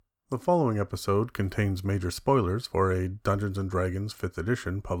The following episode contains major spoilers for a Dungeons & Dragons 5th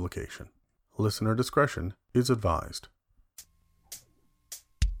edition publication. Listener discretion is advised.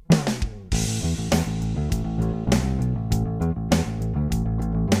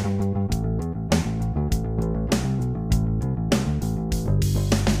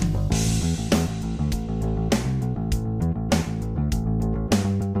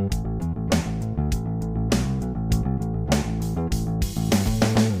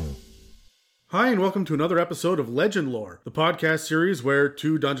 Hi, and welcome to another episode of Legend Lore, the podcast series where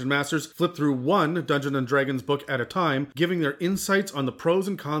two dungeon masters flip through one Dungeons & Dragons book at a time, giving their insights on the pros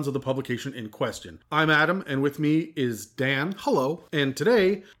and cons of the publication in question. I'm Adam, and with me is Dan. Hello. And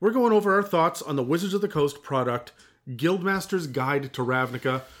today, we're going over our thoughts on the Wizards of the Coast product, Guildmaster's Guide to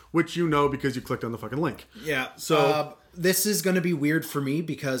Ravnica, which you know because you clicked on the fucking link. Yeah. So this is going to be weird for me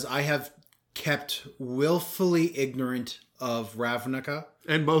because I have kept willfully ignorant of Ravnica.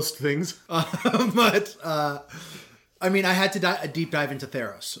 And most things. But I mean, I had to deep dive into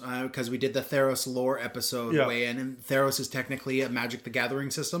Theros because we did the Theros lore episode way in, and Theros is technically a Magic the Gathering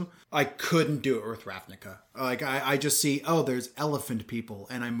system. I couldn't do it with Ravnica. Like, I just see, oh, there's elephant people,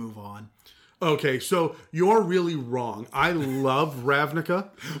 and I move on. Okay, so you're really wrong. I love Ravnica.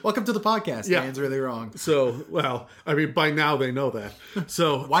 Welcome to the podcast. Yeah. Dan's really wrong. So, well, I mean, by now they know that.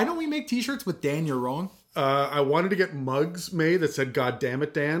 So, why don't we make t-shirts with Dan, you're wrong? I wanted to get mugs made that said, "God damn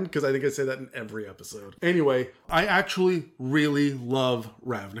it, Dan," because I think I say that in every episode. Anyway, I actually really love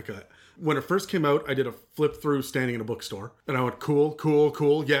Ravnica. When it first came out, I did a flip through standing in a bookstore. And I went, cool, cool,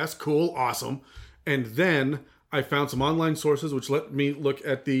 cool, yes, cool, awesome. And then I found some online sources which let me look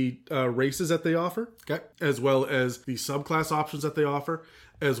at the races that they offer, okay, as well as the subclass options that they offer,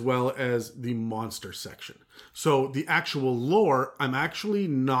 as well as the monster section. So the actual lore, I'm actually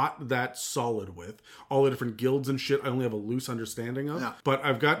not that solid with. All the different guilds and shit, I only have a loose understanding of. Yeah. But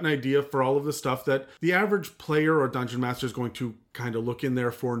I've got an idea for all of the stuff that the average player or dungeon master is going to kind of look in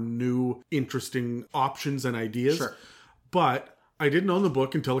there for new, interesting options and ideas. Sure. But I didn't own the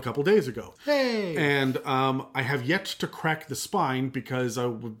book until a couple days ago. Hey! And I have yet to crack the spine because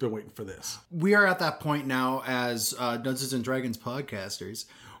I've been waiting for this. We are at that point now as Dungeons & Dragons podcasters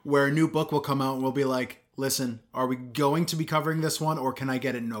where a new book will come out and we'll be like, listen, are we going to be covering this one or can I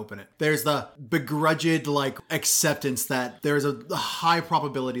get it and open it? There's the begrudged acceptance that there's a high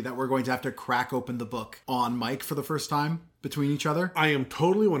probability that we're going to have to crack open the book on mic for the first time between each other. I am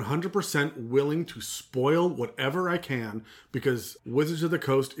totally 100% willing to spoil whatever I can because Wizards of the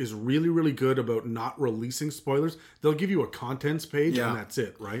Coast is really, really good about not releasing spoilers. They'll give you a contents page and that's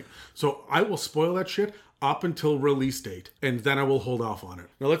it, right? So I will spoil that shit up until release date and then I will hold off on it.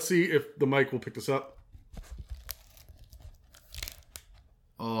 Now let's see if the mic will pick this up.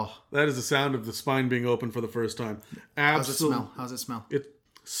 Oh, that is the sound of the spine being opened for the first time. Absolutely. How's it smell? It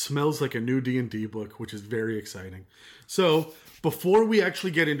smells like a new D&D book, which is very exciting. So, before we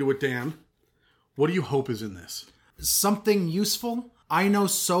actually get into it, Dan, what do you hope is in this? Something useful. I know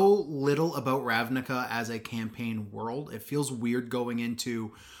so little about Ravnica as a campaign world. It feels weird going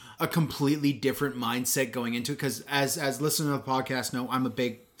into a completely different mindset going into it, because as listeners of the podcast know, I'm a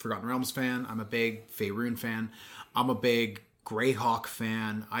big Forgotten Realms fan. I'm a big Faerun fan. I'm a big Greyhawk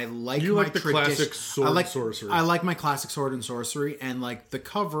fan. I like the classic sword and sorcery. I like my classic sword and sorcery, and the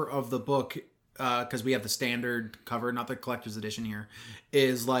cover of the book, because we have the standard cover, not the collector's edition here,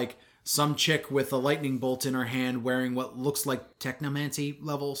 is some chick with a lightning bolt in her hand wearing what looks like technomancy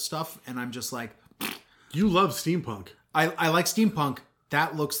level stuff, and I'm just like, you love steampunk. I like steampunk.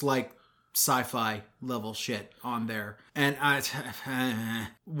 That looks like sci-fi level shit on there. And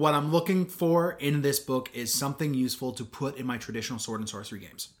what I'm looking for in this book is something useful to put in my traditional sword and sorcery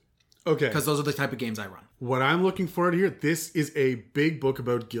games. Okay. Because those are the type of games I run. What I'm looking for here, this is a big book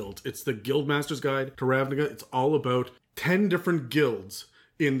about guilds. It's the Guildmaster's Guide to Ravnica. It's all about 10 different guilds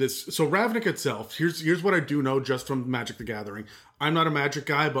in this. So Ravnica itself, here's what I do know just from Magic the Gathering. I'm not a Magic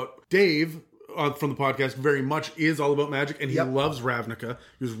guy, but Dave from the podcast very much is all about Magic, and he loves Ravnica.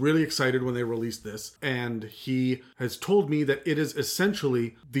 He was really excited when they released this, and he has told me that it is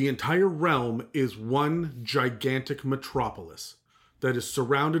essentially the entire realm is one gigantic metropolis that is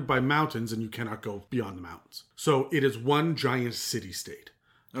surrounded by mountains, and you cannot go beyond the mountains. So it is one giant city-state.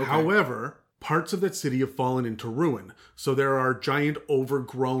 Okay. However, parts of that city have fallen into ruin. So there are giant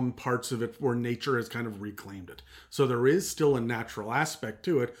overgrown parts of it where nature has kind of reclaimed it. So there is still a natural aspect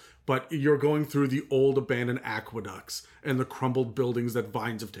to it, but you're going through the old abandoned aqueducts and the crumbled buildings that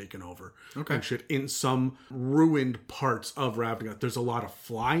vines have taken over. Okay. And shit in some ruined parts of Ravnica. There's a lot of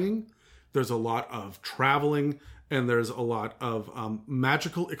flying, there's a lot of traveling, and there's a lot of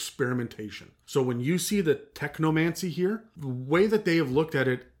magical experimentation. So when you see the technomancy here, the way that they have looked at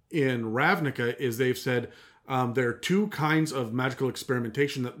it in Ravnica is they've said there are two kinds of magical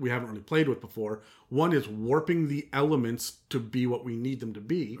experimentation that we haven't really played with before. One is warping the elements to be what we need them to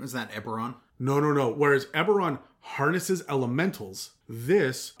be. Is that Eberron? No. Whereas Eberron harnesses elementals,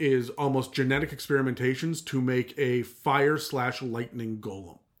 this is almost genetic experimentations to make a fire/lightning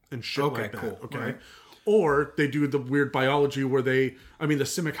golem and shit like that. Cool. Okay. Right. Or they do the weird biology where the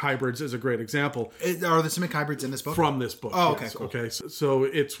Simic hybrids is a great example. Are the Simic hybrids in this book? From this book. Oh, okay, yes. cool. Okay, so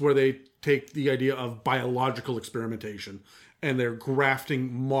it's where they take the idea of biological experimentation and they're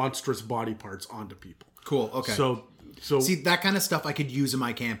grafting monstrous body parts onto people. Cool, okay. So see, that kind of stuff I could use in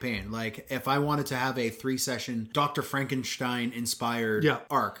my campaign. Like, if I wanted to have a 3-session Dr. Frankenstein-inspired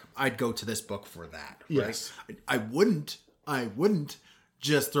arc, I'd go to this book for that. Right? Yes. I wouldn't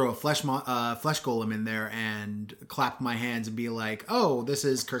just throw a flesh golem in there and clap my hands and be like, oh, this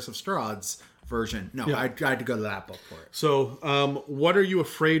is Curse of Strahd's version. No, I tried to go to that book for it. So, what are you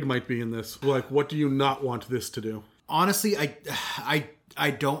afraid might be in this? Like, what do you not want this to do? Honestly, I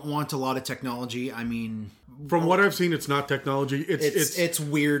don't want a lot of technology. I mean, from what I've seen, it's not technology. It's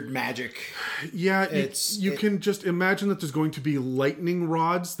weird magic. Yeah, you can just imagine that there's going to be lightning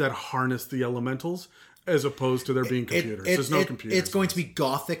rods that harness the elementals, as opposed to there being computers. There's no computers. It's going to be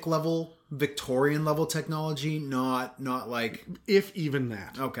Gothic level, Victorian level technology, not like... If even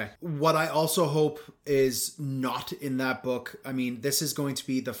that. Okay. What I also hope is not in that book. I mean, this is going to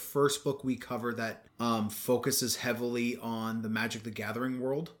be the first book we cover that focuses heavily on the Magic the Gathering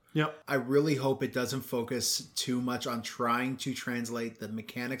world. Yep. I really hope it doesn't focus too much on trying to translate the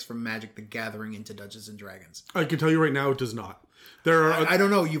mechanics from Magic the Gathering into Dungeons and Dragons. I can tell you right now it does not. There are... I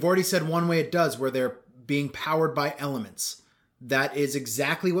don't know. You've already said one way it does, where they're being powered by elements. That is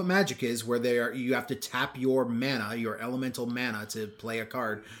exactly what Magic is, where you have to tap your mana, your elemental mana, to play a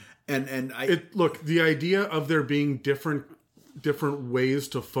card. Look, the idea of there being different ways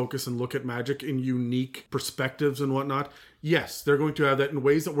to focus and look at Magic in unique perspectives and whatnot, yes, they're going to have that in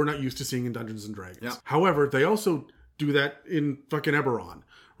ways that we're not used to seeing in Dungeons and Dragons. Yeah. However, they also do that in fucking Eberron,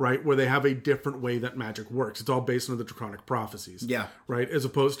 right? Where they have a different way that magic works. It's all based on the Draconic prophecies. Yeah. Right? As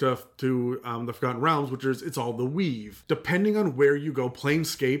opposed to the Forgotten Realms, which is, it's all the weave. Depending on where you go,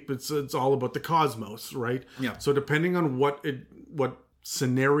 Planescape, it's all about the cosmos, right? Yeah. So depending on what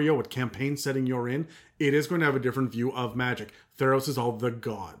scenario, what campaign setting you're in, it is going to have a different view of magic. Theros is all the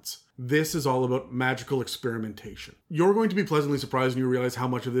gods. This is all about magical experimentation. You're going to be pleasantly surprised when you realize how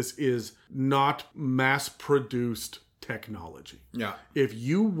much of this is not mass-produced technology. Yeah. If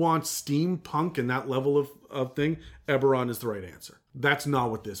you want steampunk and that level of thing, Eberron is the right answer. That's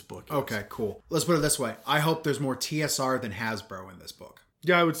not what this book is. Okay, cool. Let's put it this way. I hope there's more TSR than Hasbro in this book.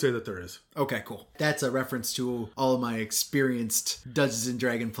 Yeah, I would say that there is. Okay, cool. That's a reference to all of my experienced Dungeons and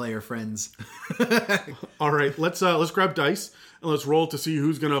Dragon player friends. All right, let's grab dice and let's roll to see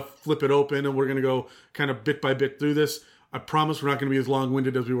who's going to flip it open, and we're going to go kind of bit by bit through this. I promise we're not going to be as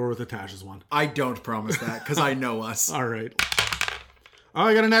long-winded as we were with Natasha's one. I don't promise that, because I know us. All right. Oh,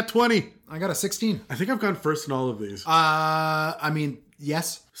 I got a nat 20. I got a 16. I think I've gone first in all of these. I mean,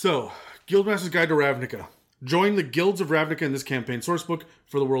 yes. So, Guildmaster's Guide to Ravnica. Join the Guilds of Ravnica in this campaign sourcebook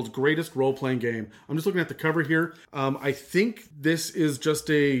for the world's greatest role-playing game. I'm just looking at the cover here. I think this is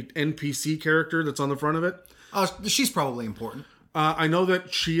just a NPC character that's on the front of it. She's probably important. I know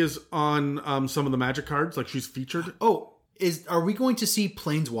that she is on some of the Magic cards, like she's featured. Oh, are we going to see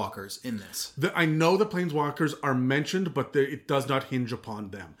Planeswalkers in this? I know the Planeswalkers are mentioned, but it does not hinge upon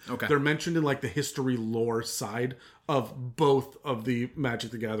them. Okay. They're mentioned in like the history lore side of both of the Magic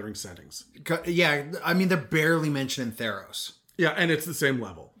the Gathering settings. Yeah, I mean, they're barely mentioned in Theros. Yeah, and it's the same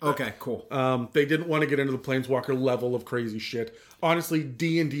level. Okay, cool. They didn't want to get into the Planeswalker level of crazy shit. Honestly,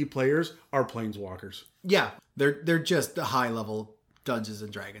 D&D players are Planeswalkers. Yeah, they're just the high level Dungeons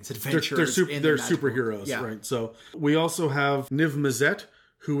and Dragons adventurers. They're superheroes, yeah. Right? So we also have Niv Mizzet,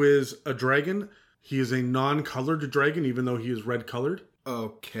 who is a dragon. He is a non-colored dragon, even though he is red-colored.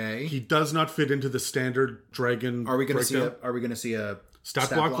 Okay. He does not fit into the standard dragon. Are we going to see a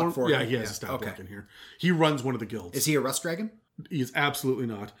stat block for him? Yeah, he has yeah. a stat block in here. He runs one of the guilds. Is he a rust dragon? He is absolutely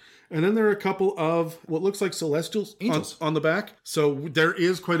not. And then there are a couple of what looks like celestials angels on the back. So there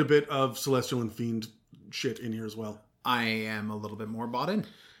is quite a bit of celestial and fiend shit in here as well. I am a little bit more bought in.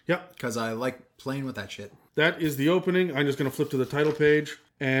 Yep. Because I like playing with that shit. That is the opening. I'm just going to flip to the title page.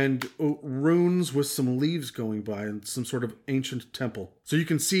 And runes with some leaves going by and some sort of ancient temple. So you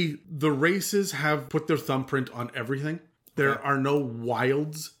can see the races have put their thumbprint on everything. There are no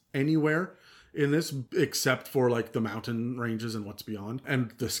wilds anywhere in this except for like the mountain ranges and what's beyond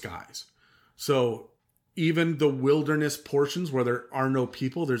and the skies. So even the wilderness portions where there are no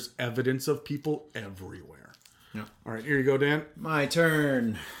people, there's evidence of people everywhere. Yeah. All right, here you go, Dan. My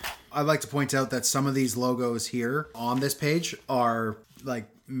turn. I'd like to point out that some of these logos here on this page are like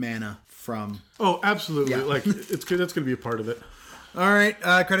mana from... Oh, absolutely. Yeah. Like, it's good. That's going to be a part of it. All right,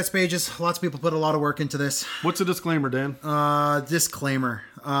 credits pages. Lots of people put a lot of work into this. What's the disclaimer, Dan? Disclaimer.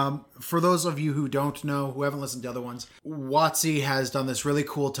 For those of you who don't know, who haven't listened to other ones, WotC has done this really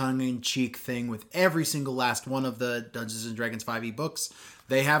cool tongue-in-cheek thing with every single last one of the Dungeons & Dragons 5e books.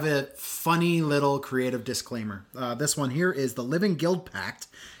 They have a funny little creative disclaimer. This one here is: the Living Guild Pact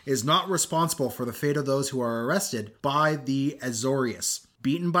is not responsible for the fate of those who are arrested by the Azorius,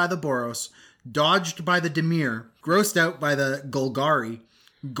 beaten by the Boros, dodged by the Dimir, grossed out by the Golgari,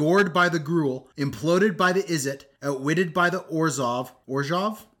 gored by the Gruul, imploded by the Izzet, outwitted by the Orzhov,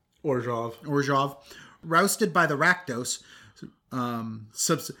 rousted by the Rakdos.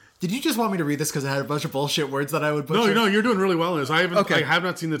 Did you just want me to read this because it had a bunch of bullshit words that I would butcher? No, you're doing really well in this. I have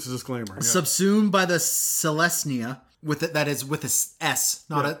not seen this disclaimer. Yeah. Subsumed by the Celestia, with it, that is with a S,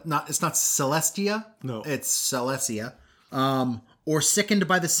 it's not Celestia. No, it's Celestia. Or sickened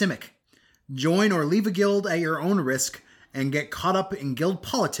by the Simic. Join or leave a guild at your own risk and get caught up in guild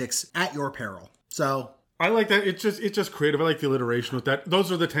politics at your peril. So I like that. It's just creative. I like the alliteration with that.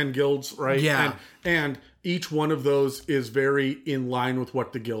 Those are the 10 guilds, right? Yeah. And each one of those is very in line with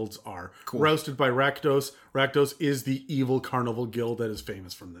what the guilds are. Cool. Rousted by Rakdos. Rakdos is the evil carnival guild that is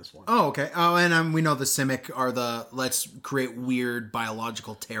famous from this one. Oh, okay. Oh, and we know the Simic are the let's create weird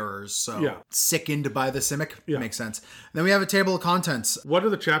biological terrors. So yeah. Sickened by the Simic makes sense. Then we have a table of contents. What are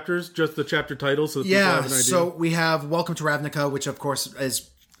the chapters? Just the chapter titles, so that people have an idea. So we have Welcome to Ravnica, which of course is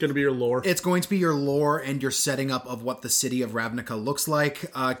going to be your lore. It's going to be your lore and your setting up of what the city of Ravnica looks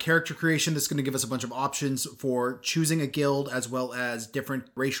like. Character creation, that's going to give us a bunch of options for choosing a guild as well as different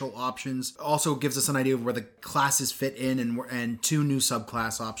racial options. Also gives us an idea of where the classes fit in and 2 new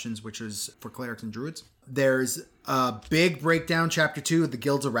subclass options, which is for clerics and druids. There's a big breakdown, chapter 2 of the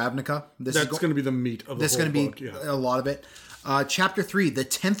Guilds of Ravnica. That's going to be the meat of the this whole book. This is book. going to be a lot of it. Chapter 3, the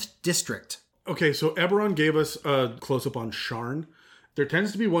 10th District. Okay, so Eberron gave us a close-up on Sharn. There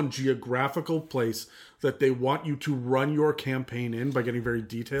tends to be one geographical place that they want you to run your campaign in by getting very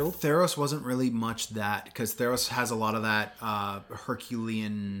detailed. Theros wasn't really much that, because Theros has a lot of that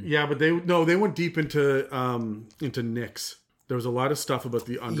Herculean... Yeah, but they went deep into Nyx. There was a lot of stuff about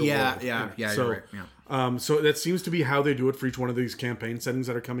the underworld. Yeah, so, you're right. Yeah. So that seems to be how they do it for each one of these campaign settings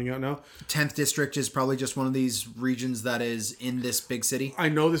that are coming out now. 10th District is probably just one of these regions that is in this big city. I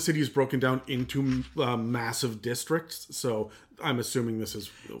know the city is broken down into massive districts, so I'm assuming this is...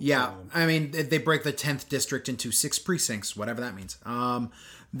 Yeah, I mean, they break the 10th District into 6 precincts, whatever that means.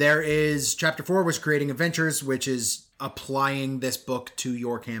 There is Chapter 4, which is Creating Adventures, which is applying this book to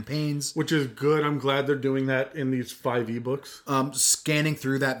your campaigns. Which is good. I'm glad they're doing that in these 5 ebooks. Scanning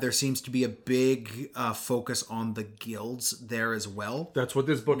through that, there seems to be a big focus on the guilds there as well. That's what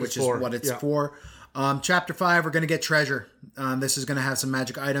this book is for. Which is what it's for. Chapter 5, we're going to get treasure. This is going to have some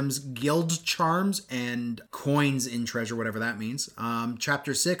magic items, guild charms, and coins in treasure, whatever that means.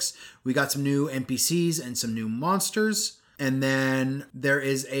 Chapter 6, we got some new NPCs and some new monsters. And then there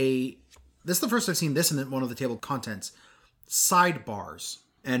is this is the first I've seen this in one of the table of contents. Sidebars.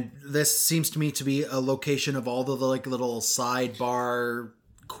 And this seems to me to be a location of all the like little sidebar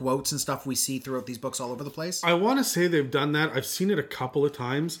quotes and stuff we see throughout these books all over the place. I want to say they've done that. I've seen it a couple of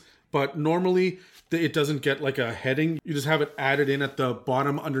times, but normally it doesn't get like a heading. You just have it added in at the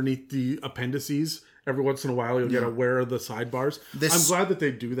bottom underneath the appendices. Every once in a while, you'll get aware of the sidebars. I'm glad that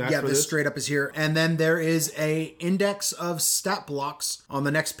they do that. Yeah, for this straight up is here. And then there is a index of stat blocks on the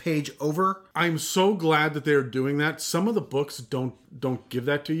next page over. I'm so glad that they're doing that. Some of the books don't give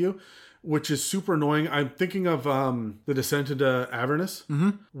that to you, which is super annoying. I'm thinking of The Descent into Avernus,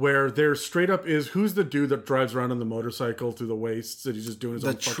 where there straight up is, who's the dude that drives around on the motorcycle through the wastes that he's just doing his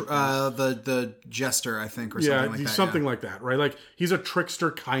own fucking thing? The jester, I think, or something like that. Something like that, right? Like, he's a trickster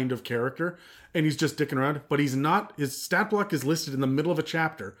kind of character, and he's just dicking around, but he's not. His stat block is listed in the middle of a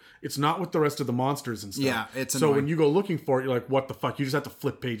chapter. It's not with the rest of the monsters and stuff. Yeah, it's so annoying. when you go looking for it, you're like, what the fuck? You just have to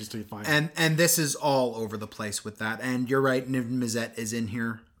flip pages till you find it. And this is all over the place with that. And you're right, Niv Mizzet is in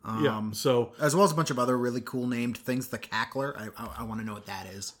here. So as well as a bunch of other really cool named things. The Cackler, I want to know what that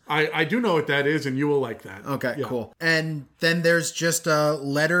is. I do know what that is, and you will like that. Okay, cool. And then there's just a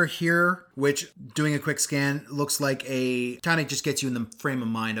letter here, which, doing a quick scan, looks like kind of just gets you in the frame of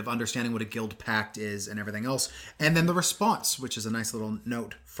mind of understanding what a guild pact is and everything else. And then the response, which is a nice little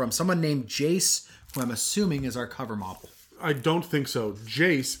note from someone named Jace, who I'm assuming is our cover model. I don't think so.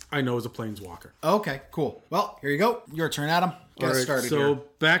 Jace, I know, is a planeswalker. Okay, cool. Well, here you go. Your turn, Adam. Get us started so here.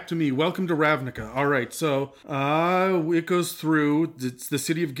 back to me. Welcome to Ravnica. All right, so it goes through it's the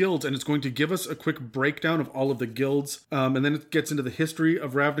City of Guilds, and it's going to give us a quick breakdown of all of the guilds, and then it gets into the history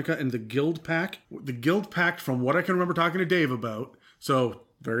of Ravnica and the Guild Pact. The Guild Pact, from what I can remember talking to Dave about, so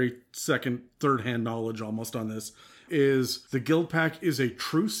very second, third-hand knowledge almost on this, is the Guild Pact is a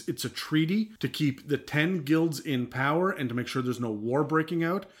truce. It's a treaty to keep the 10 guilds in power and to make sure there's no war breaking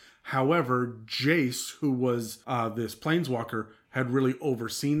out. However, Jace, who was this planeswalker, had really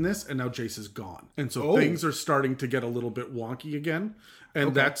overseen this, and now Jace is gone. And so things are starting to get a little bit wonky again.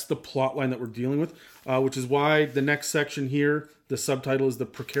 And that's the plot line that we're dealing with, which is why the next section here, the subtitle is The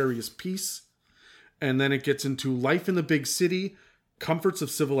Precarious Peace. And then it gets into life in the big city, comforts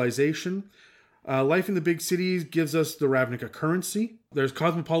of civilization. Life in the big cities gives us the Ravnica currency. There's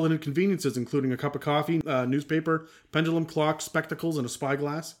cosmopolitan conveniences, including a cup of coffee, newspaper, pendulum clock, spectacles, and a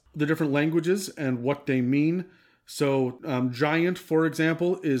spyglass. The different languages and what they mean. So, giant, for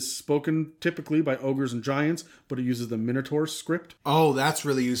example, is spoken typically by ogres and giants, but it uses the Minotaur script. Oh, that's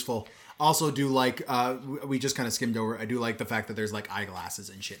really useful. Also do like, we just kind of skimmed over, I do like the fact that there's like eyeglasses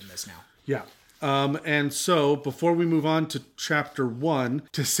and shit in this now. Yeah. And so, before we move on to chapter 1,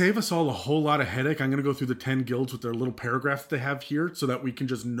 to save us all a whole lot of headache, I'm going to go through the 10 guilds with their little paragraph they have here so that we can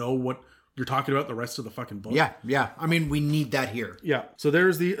just know what you're talking about the rest of the fucking book. Yeah. I mean, we need that here. Yeah. So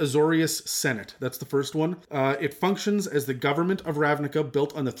there's the Azorius Senate. That's the first one. It functions as the government of Ravnica,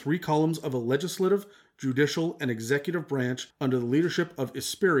 built on the 3 columns of a legislative, judicial, and executive branch under the leadership of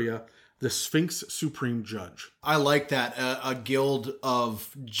Isperia, the Sphinx Supreme Judge. I like that. A guild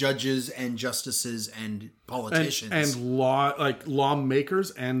of judges and justices and politicians. And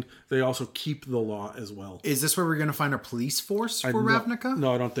lawmakers, and they also keep the law as well. Is this where we're going to find a police force for Ravnica?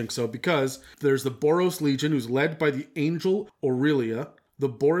 No, I don't think so, because there's the Boros Legion, who's led by the angel Aurelia. The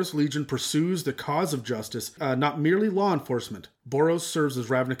Boros Legion pursues the cause of justice, not merely law enforcement. Boros serves as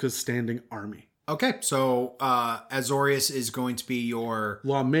Ravnica's standing army. Okay, so Azorius is going to be your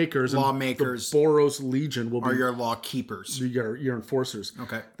lawmakers. Lawmakers. The Boros Legion will be your law keepers. Your enforcers.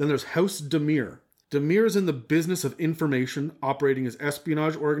 Okay. Then there's House Demir. Demir is in the business of information, operating as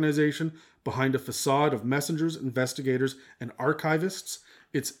espionage organization behind a facade of messengers, investigators, and archivists.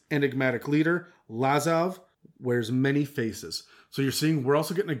 Its enigmatic leader, Lazav, wears many faces. So you're seeing we're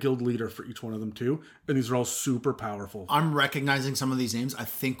also getting a guild leader for each one of them too, and these are all super powerful. I'm recognizing some of these names. I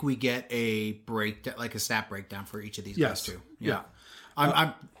think we get a breakdown, like a stat breakdown for each of these guys too. Yeah.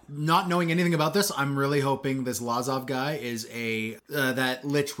 I'm not knowing anything about this. I'm really hoping this Lazav guy is that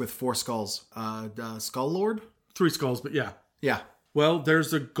lich with 4 skulls, Skull Lord. 3 skulls, but yeah. Yeah. Well,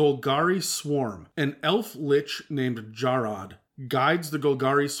 there's the Golgari Swarm, an elf lich named Jarad. Guides the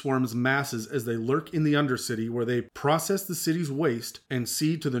Golgari Swarm's masses as they lurk in the Undercity, where they process the city's waste and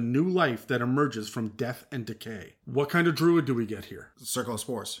see to the new life that emerges from death and decay. What kind of druid do we get here? Circle of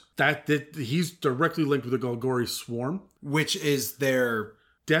Spores. That he's directly linked with the Golgari Swarm, which is their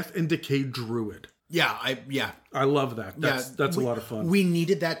death and decay druid. Yeah, I love that. That's a lot of fun. We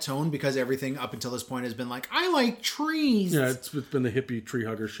needed that tone because everything up until this point has been like, I like trees. Yeah, it's been the hippie tree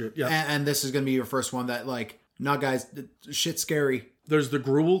hugger shit. Yeah, and this is going to be your first one that like. No, guys, shit's scary. There's the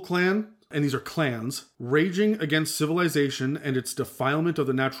Gruul clan, and these are clans, raging against civilization and its defilement of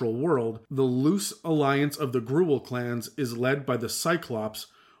the natural world. The loose alliance of the Gruul clans is led by the Cyclops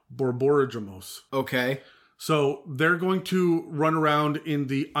Borborygmos. Okay. So they're going to run around in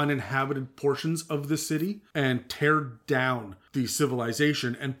the uninhabited portions of the city and tear down the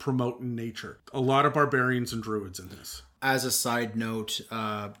civilization and promote nature. A lot of barbarians and druids in this. As a side note,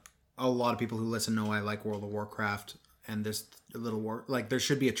 a lot of people who listen know I like World of Warcraft, and there's a little there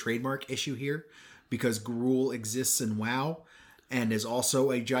should be a trademark issue here because Gruul exists in WoW and is also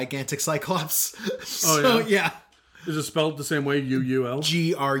a gigantic Cyclops. Yeah. Is it spelled the same way? U-U-L?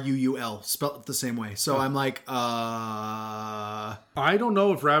 Gruul, spelled the same way. So I'm like, I don't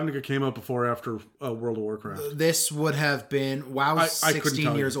know if Ravnica came out before or after World of Warcraft. This would have been, WoW's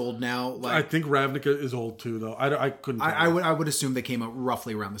 16 years old now. Like, I think Ravnica is old too, though. I couldn't tell I would assume they came out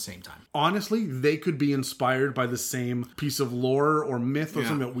roughly around the same time. Honestly, they could be inspired by the same piece of lore or myth or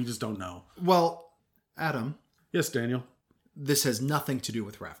something that we just don't know. Well, Adam. Yes, Daniel. This has nothing to do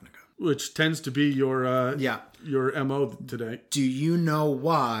with Ravnica. Which tends to be your MO today. Do you know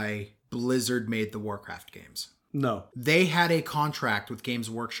why Blizzard made the Warcraft games? No. They had a contract with Games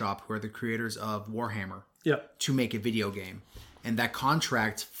Workshop, who are the creators of Warhammer, to make a video game. And that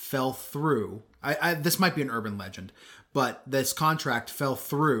contract fell through. This might be an urban legend, but this contract fell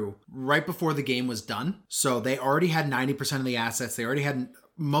through right before the game was done. So they already had 90% of the assets. They already had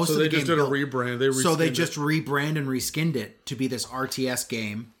most So of the they game just did a built- rebrand. They So they reskinned just it. rebrand and reskinned it to be this RTS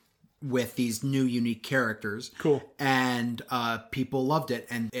game with these new unique characters. Cool. And people loved it,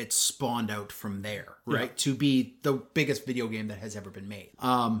 and it spawned out from there, right? To be the biggest video game that has ever been made.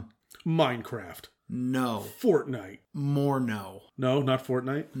 Minecraft. No. Fortnite. More no. No, not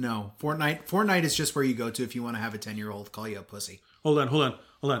Fortnite. No. Fortnite is just where you go to if you want to have a 10-year-old call you a pussy. Hold on.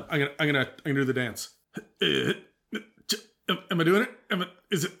 I'm gonna do the dance. Am I doing it?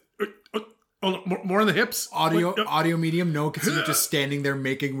 Is it? Hold on, more on the hips. Audio medium, no, because you're just standing there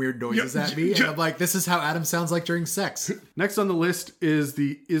making weird noises at me. And I'm like, this is how Adam sounds like during sex. Next on the list is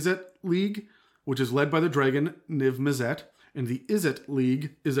the Izzet League, which is led by the dragon Niv Mizzet. And the Izzet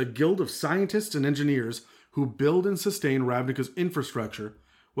League is a guild of scientists and engineers who build and sustain Ravnica's infrastructure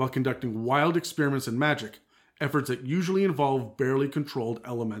while conducting wild experiments in magic, efforts that usually involve barely controlled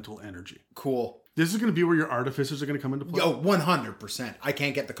elemental energy. Cool. This is going to be where your artificers are going to come into play. Oh, 100%. I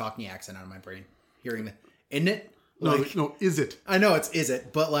can't get the Cockney accent out of my brain. Hearing the, isn't it? Like, No, is it? I know it's is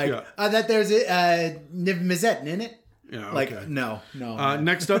it, but like Yeah. that there's Niv Mizzet in it. Yeah, okay. Like no.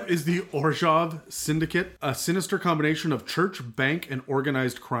 Next up is the Orzhov Syndicate, a sinister combination of church, bank, and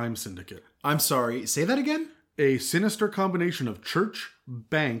organized crime syndicate. I'm sorry. Say that again. A sinister combination of church,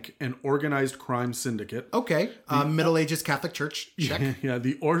 bank, and organized crime syndicate. Okay. Middle Ages Catholic Church. Check. Yeah,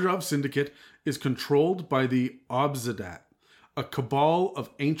 the Orzhov Syndicate is controlled by the Obzedat, a cabal of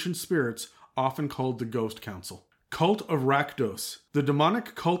ancient spirits often called the Ghost Council. Cult of Rakdos. The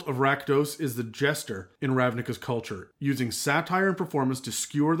demonic cult of Rakdos is the jester in Ravnica's culture, using satire and performance to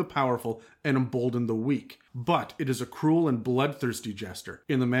skewer the powerful and embolden the weak. But it is a cruel and bloodthirsty jester,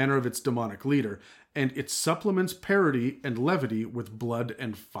 in the manner of its demonic leader, and it supplements parody and levity with blood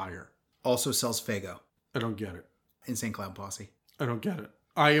and fire. Also sells Fago. I don't get it. Insane Clown Posse. I don't get it.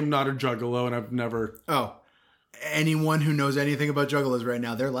 I am not a juggalo, and I've never... Oh. Anyone who knows anything about juggalos right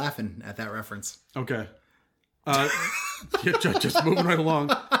now, they're laughing at that reference. Okay. Just moving right along.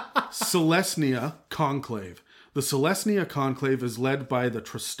 Celestia Conclave. The Celestia Conclave is led by the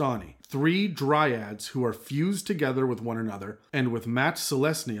Tristani, 3 dryads who are fused together with one another, and with Mat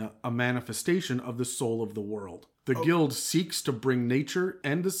Celestia, a manifestation of the soul of the world. The guild seeks to bring nature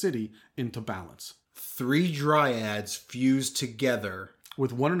and the city into balance. 3 dryads fused together.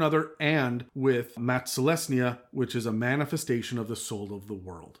 With one another and with Mat Celestia, which is a manifestation of the soul of the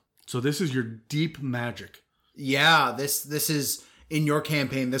world. So this is your deep magic. Yeah, this is in your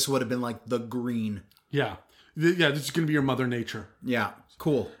campaign. This would have been like the green. Yeah. This is going to be your mother nature. Yeah,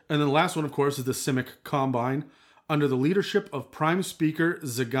 cool. And then the last one, of course, is the Simic Combine. Under the leadership of Prime Speaker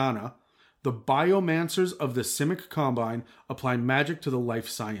Zagana, the biomancers of the Simic Combine apply magic to the life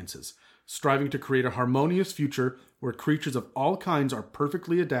sciences, striving to create a harmonious future where creatures of all kinds are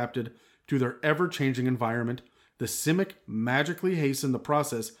perfectly adapted to their ever-changing environment. The Simic magically hasten the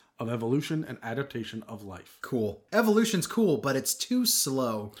process of evolution and adaptation of life. Cool. Evolution's cool, but it's too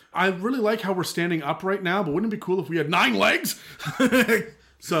slow. I really like how we're standing up right now, but wouldn't it be cool if we had 9 legs?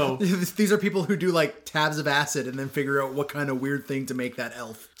 So These are people who do like tabs of acid and then figure out what kind of weird thing to make that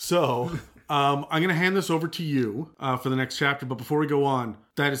elf. I'm going to hand this over to you for the next chapter. But before we go on,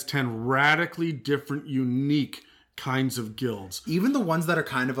 that is 10 radically different, unique kinds of guilds. Even the ones that are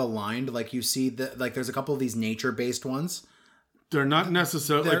kind of aligned, like you see, like there's a couple of these nature-based ones. They're not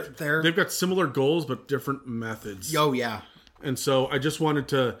necessarily... They've got similar goals, but different methods. Oh, yeah. And so I just wanted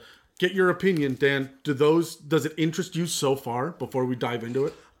to get your opinion, Dan. Does it interest you so far before we dive into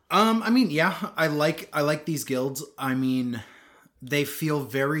it? I mean, yeah, I like these guilds. I mean, they feel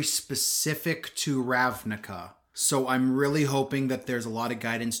very specific to Ravnica. So I'm really hoping that there's a lot of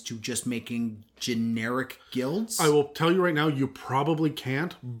guidance to just making generic guilds. I will tell you right now, you probably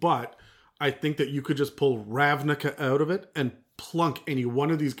can't, but I think that you could just pull Ravnica out of it and plunk any one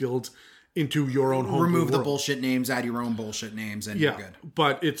of these guilds into your own home. Remove the world. bullshit names, add your own bullshit names, and you're good.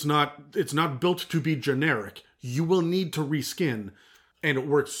 But it's not built to be generic. You will need to reskin. And it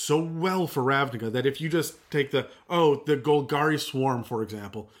works so well for Ravnica that if you just take the Golgari Swarm, for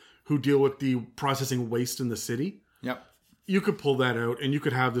example, who deal with the processing waste in the city. Yep. You could pull that out and you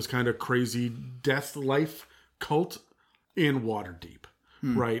could have this kind of crazy death life cult in Waterdeep,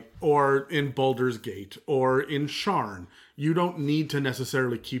 right? Or in Baldur's Gate or in Sharn. You don't need to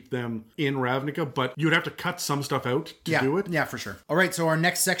necessarily keep them in Ravnica, but you'd have to cut some stuff out to do it. Yeah, for sure. All right, so our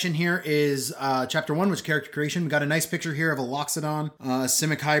next section here is Chapter 1, which is character creation. We got a nice picture here of a Loxodon,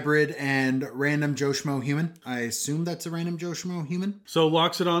 Simic Hybrid, and random Joe Schmo human. I assume that's a random Joe Schmo human. So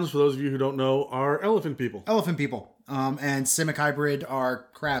Loxodons, for those of you who don't know, are elephant people. Elephant people. And Simic Hybrid are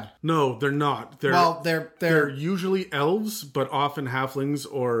crab. No, they're not. They're They're usually elves, but often halflings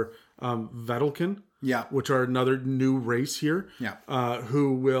or Vedalken. Yeah. which are another new race here. Yeah.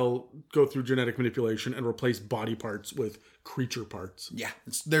 Who will go through genetic manipulation and replace body parts with creature parts. Yeah,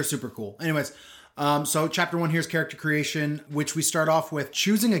 they're super cool. Anyways, so chapter 1 here's character creation, which we start off with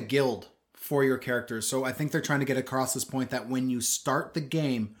choosing a guild for your characters. So I think they're trying to get across this point that when you start the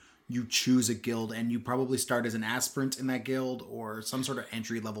game, you choose a guild, and you probably start as an aspirant in that guild or some sort of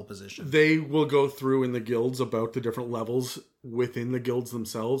entry level position. They will go through in the guilds about the different levels within the guilds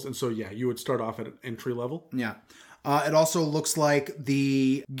themselves. And so, yeah, you would start off at an entry level. Yeah. It also looks like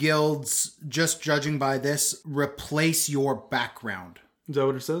the guilds, just judging by this, replace your background. Is that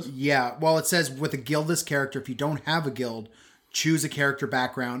what it says? Yeah. Well, it says with a guildless character, if you don't have a guild, choose a character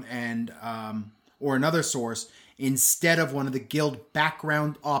background and or another source instead of one of the guild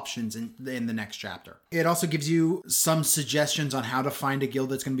background options in the next chapter. It also gives you some suggestions on how to find a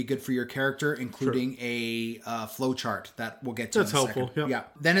guild that's going to be good for your character, including a flow chart that we'll get to. That's in a helpful. second. Yep. Yeah.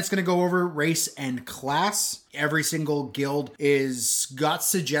 Then it's going to go over race and class. Every single guild is got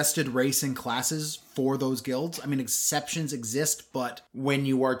suggested race and classes for those guilds. I mean, exceptions exist, but when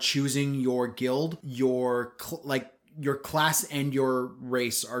you are choosing your guild, your class and your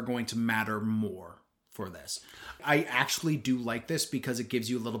race are going to matter more for this. I actually do like this because it gives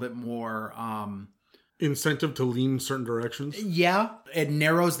you a little bit more Incentive to lean certain directions. yeah, it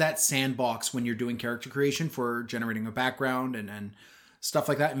narrows that sandbox when you're doing character creation for generating a background and stuff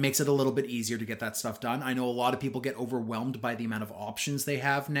like that. It makes it a little bit easier to get that stuff done. I know a lot of people get overwhelmed by the amount of options they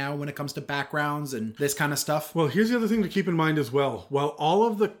have now when it comes to backgrounds and this kind of stuff. Well, here's the other thing to keep in mind as well. While all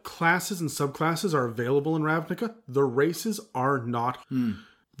of the classes and subclasses are available in Ravnica, the races are not.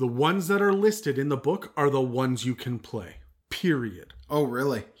 The ones that are listed in the book are the ones you can play. Period. Oh,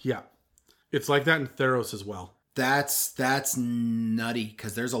 really? Yeah. It's like that in Theros as well. That's nutty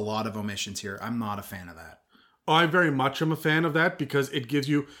because there's a lot of omissions here. I'm not a fan of that. I very much am a fan of that because it gives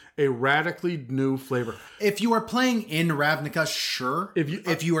you a radically new flavor. If you are playing in Ravnica, sure.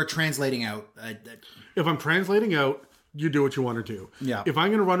 If you are translating out, If I'm translating out, you do what you want to do. Yeah. If I'm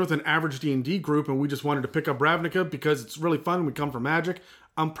going to run with an average D&D group and we just wanted to pick up Ravnica because it's really fun and we come from Magic,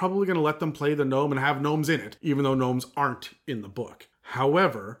 I'm probably going to let them play the gnome and have gnomes in it, even though gnomes aren't in the book.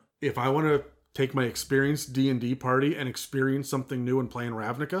 However, if I want to take my experienced D&D party and experience something new and play in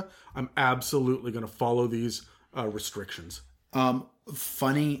Ravnica, I'm absolutely going to follow these restrictions.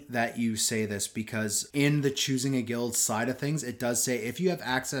 Funny that you say this because in the choosing a guild side of things, it does say if you have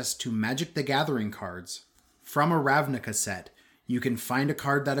access to Magic the Gathering cards from a Ravnica set, you can find a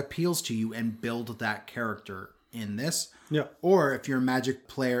card that appeals to you and build that character in this. Yeah. Or if you're a Magic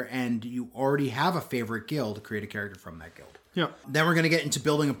player and you already have a favorite guild, create a character from that guild. Yeah. Then we're going to get into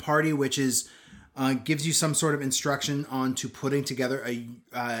building a party, which is gives you some sort of instruction on to putting together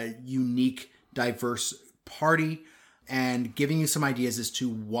a unique, diverse party and giving you some ideas as to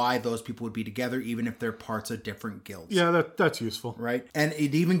why those people would be together, even if they're parts of different guilds. Yeah, that's useful. Right? And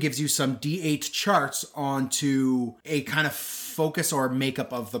it even gives you some D8 charts onto a kind of focus or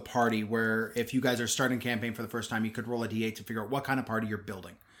makeup of the party, where if you guys are starting a campaign for the first time, you could roll a D8 to figure out what kind of party you're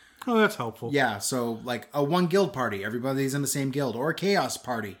building. Oh, that's helpful. Yeah, so like a one guild party, everybody's in the same guild, or a chaos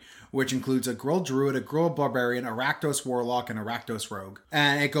party, which includes a Gruul Druid, a Gruul Barbarian, a Rakdos Warlock, and a Rakdos Rogue.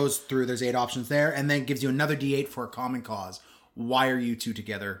 And it goes through, there's 8 options there, and then gives you another D8 for a common cause. Why are you two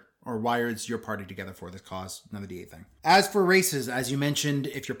together? Or why is your party together for this cause? Another D8 thing. As for races, as you mentioned,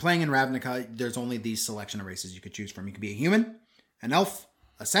 if you're playing in Ravnica, there's only these selection of races you could choose from. You could be a human, an elf,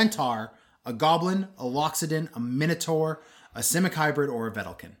 a centaur, a goblin, a loxodon, a minotaur, a simic hybrid, or a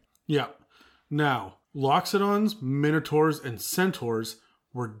Vedalken. Yeah. Now, loxodons, minotaurs, and centaurs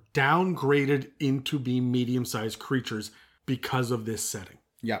were downgraded into being medium-sized creatures because of this setting.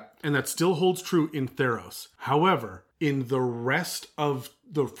 Yeah. And that still holds true in Theros. However, in the rest of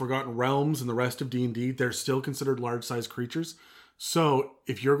the Forgotten Realms and the rest of D&D, they're still considered large-sized creatures. So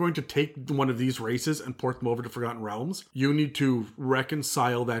if you're going to take one of these races and port them over to Forgotten Realms, you need to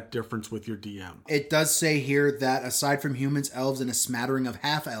reconcile that difference with your DM. It does say here that aside from humans, elves, and a smattering of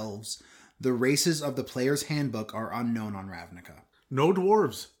half-elves, the races of the player's handbook are unknown on Ravnica. No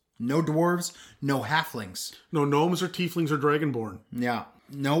dwarves. No dwarves, no halflings. No gnomes or tieflings or dragonborn. Yeah.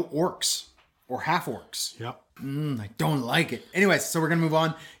 No orcs or half-orcs. Yep. I don't like it. Anyways, so we're gonna move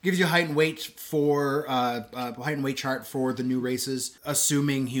on. Gives you height and weight for height and weight chart for the new races,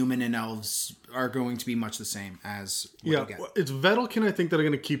 assuming human and elves are going to be much the same as what you get. It's Vedalken, I think, that are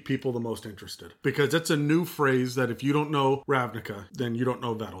going to keep people the most interested, because it's a new phrase that if you don't know Ravnica, then you don't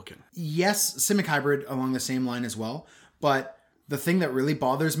know Vedalken. Yes, Simic Hybrid along the same line as well, but the thing that really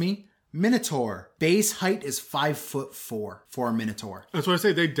bothers me, Minotaur. Base height is 5'4" for a Minotaur. That's what I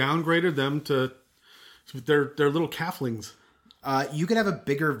say. They downgraded them to they're little calflings. You could have a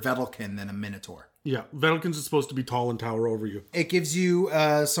bigger Vedalken than a Minotaur. Yeah, Vedalken's is supposed to be tall and tower over you. It gives you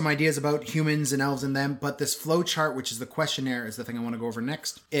some ideas about humans and elves and them, but this flow chart, which is the questionnaire, is the thing I want to go over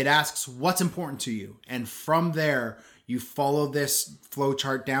next. It asks what's important to you, and from there, you follow this flow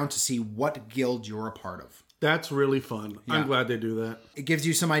chart down to see what guild you're a part of. That's really fun. Yeah. I'm glad they do that. It gives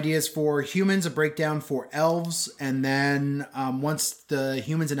you some ideas for humans, a breakdown for elves, and then once the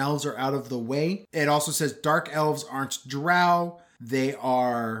humans and elves are out of the way, it also says dark elves aren't drow. They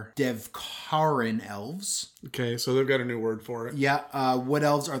are Devkarin elves. Okay, so they've got a new word for it. Yeah, wood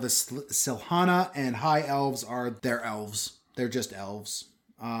elves are the Silhana, and high elves are their elves. They're just elves.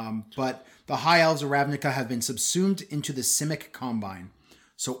 But the high elves of Ravnica have been subsumed into the Simic Combine.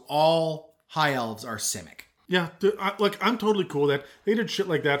 So all high elves are Simic. Yeah, I'm totally cool with that. They did shit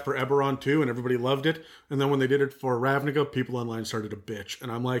like that for Eberron too, and everybody loved it. And then when they did it for Ravnica, people online started to bitch.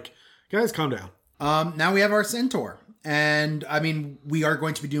 And I'm like, guys, calm down. Now we have our Centaur. And I mean, we are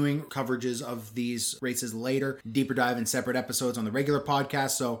going to be doing coverages of these races later, deeper dive in separate episodes on the regular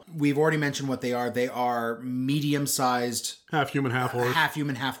podcast. So we've already mentioned what they are. They are medium-sized. Half human, half horse. Half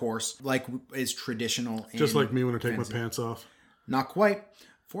human, half horse, like is traditional. Just like me when I take my pants off. Not quite.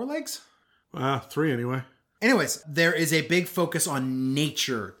 4 legs? 3 anyway. Anyways, there is a big focus on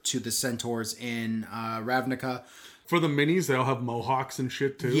nature to the centaurs in Ravnica. For the minis, they all have mohawks and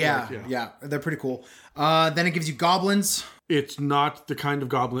shit too. Yeah, they're pretty cool. Then it gives you goblins. It's not the kind of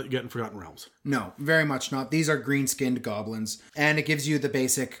goblin that you get in Forgotten Realms. No, very much not. These are green-skinned goblins. And it gives you the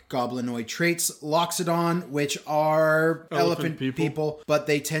basic goblinoid traits. Loxodon, which are elephant people, but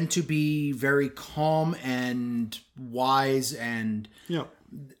they tend to be very calm and wise, and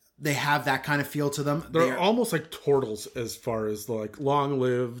they have that kind of feel to them. They're almost like turtles as far as like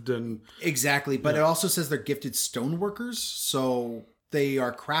long-lived and... Exactly, but it also says they're gifted stoneworkers, so... They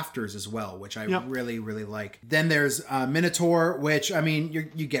are crafters as well, which I really, really like. Then there's Minotaur, which, I mean,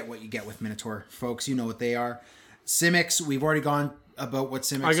 you get what you get with Minotaur, folks. You know what they are. Simics, we've already gone about what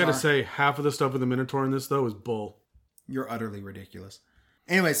Simics are. I gotta say, half of the stuff with the Minotaur in this, though, is bull. You're utterly ridiculous.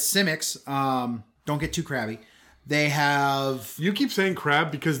 Anyways, Simics, don't get too crabby. They have... You keep saying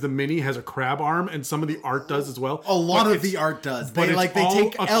crab because the mini has a crab arm and some of the art does as well. A lot of the art does. They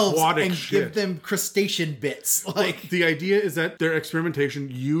take elves and give them crustacean bits. Like the idea is that their experimentation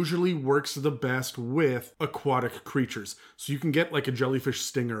usually works the best with aquatic creatures. So you can get like a jellyfish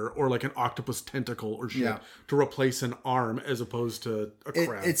stinger or like an octopus tentacle or shit to replace an arm as opposed to a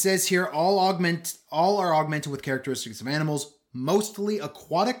crab. It says here all are augmented with characteristics of animals, mostly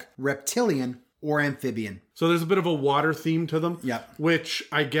aquatic, reptilian, or amphibian. So there's a bit of a water theme to them. Yeah. Which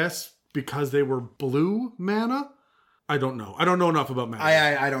I guess because they were blue mana? I don't know. I don't know enough about Magic.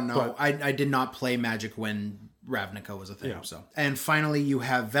 I don't know. I did not play Magic when Ravnica was a thing. Yeah. So. And finally you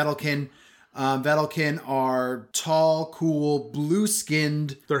have Vedalken. Vedalken are tall, cool,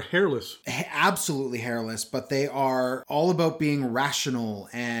 blue-skinned. They're hairless. Absolutely hairless, but they are all about being rational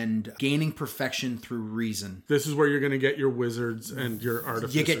and gaining perfection through reason. This is where you're going to get your wizards and your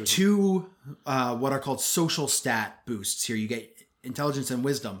artificers. You get 2 what are called social stat boosts here. You get intelligence and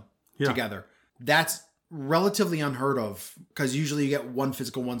wisdom together. That's relatively unheard of because usually you get 1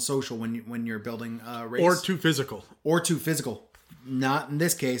 physical, 1 social when you're building a race. Or 2 physical. Not in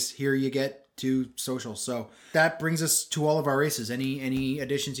this case. Here you get 2 social. So that brings us to all of our races. Any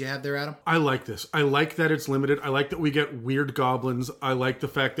additions you have there, Adam? I like this. I like that it's limited. I like that we get weird goblins. I like the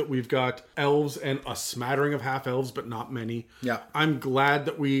fact that we've got elves and a smattering of half elves, but not many. Yeah. I'm glad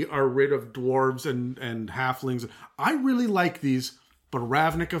that we are rid of dwarves and halflings. I really like these, but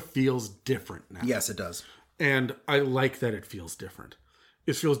Ravnica feels different now. Yes, it does. And I like that it feels different.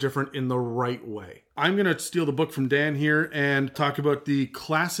 It feels different in the right way. I'm going to steal the book from Dan here and talk about the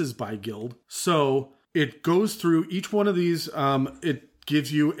classes by guild. So it goes through each one of these. It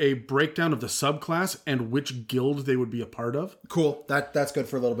gives you a breakdown of the subclass and which guild they would be a part of. Cool. That's good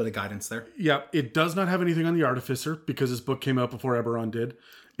for a little bit of guidance there. Yeah. It does not have anything on the Artificer because this book came out before Eberron did.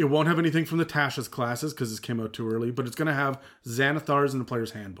 It won't have anything from the Tasha's classes because this came out too early, but it's going to have Xanathar's in the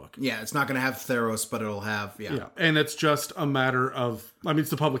player's handbook. Yeah, it's not going to have Theros, but it'll have, Yeah, and it's just a matter of, I mean, it's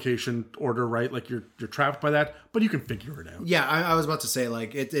the publication order, right? Like, you're trapped by that, but you can figure it out. Yeah, I was about to say,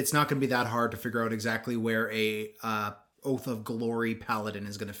 like, it's not going to be that hard to figure out exactly where a Oath of Glory Paladin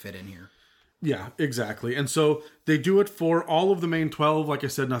is going to fit in here. Yeah, exactly. And so they do it for all of the main 12, like I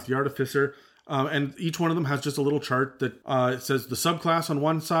said, not the Artificer. And each one of them has just a little chart that it says the subclass on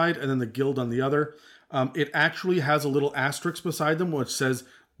one side and then the guild on the other. It actually has a little asterisk beside them which says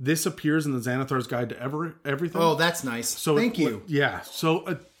This appears in the Xanathar's Guide to Everything. Oh, that's nice. So Thank you. Yeah.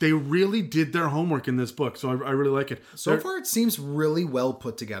 So they really did their homework in this book. So I really like it. So far, it seems really well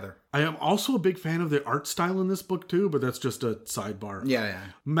put together. I am also a big fan of the art style in this book too, but that's just a sidebar. Yeah.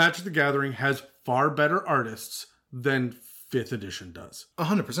 Magic the Gathering has far better artists than 5th edition does.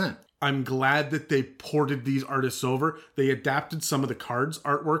 100%. I'm glad that they ported these artists over. They adapted some of the cards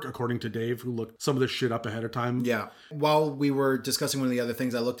artwork, according to Dave, who looked some of this shit up ahead of time. Yeah. While we were discussing one of the other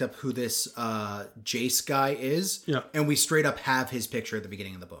things, I looked up who this Jace guy is. Yeah. And we straight up have his picture at the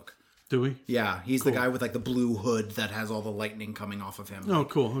beginning of the book. Do we? Yeah. He's the guy with like the blue hood that has all the lightning coming off of him. Oh,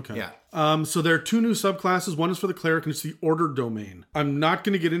 cool. Okay. Yeah. So there are 2 new subclasses. One is for the cleric, and it's the order domain. I'm not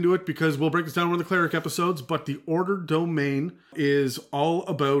going to get into it because we'll break this down in one of the cleric episodes, but the order domain is all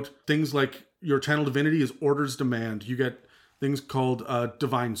about things like your channel divinity is order's demand. You get things called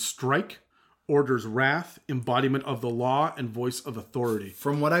divine strike, order's wrath, embodiment of the law, and voice of authority.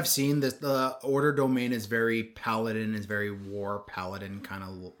 From what I've seen, the order domain is very paladin, is very war paladin kind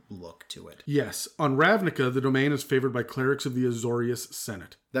of look to it. Yes. On Ravnica, the domain is favored by clerics of the Azorius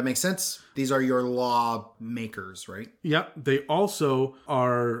Senate. That makes sense. These are your law makers, right? Yep. They also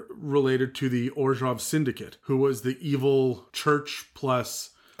are related to the Orzhov Syndicate, who was the evil church plus...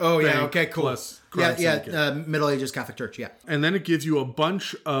 Oh, yeah. Okay, cool. Plus syndicate. Middle Ages Catholic Church, yeah. And then it gives you a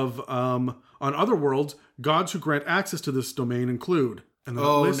bunch of, on other worlds, gods who grant access to this domain include. And then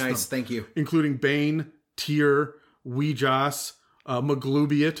oh, nice. Thank you. Including Bane, Tyr, Ouijas,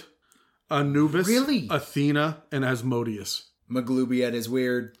 Maglubiet, Anubis, really? Athena, and Asmodeus. Maglubiet is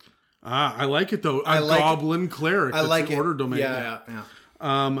weird. I like it, though. Goblin cleric. I like it. Order domain. Yeah.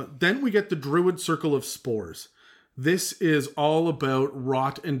 Then we get the Druid Circle of Spores. This is all about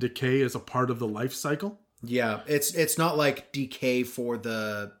rot and decay as a part of the life cycle. Yeah, it's not like decay for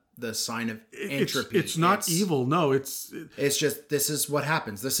the sign of entropy. It's not evil. No, it's just this is what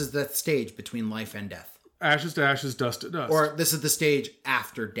happens. This is the stage between life and death. Ashes to ashes, dust to dust. Or this is the stage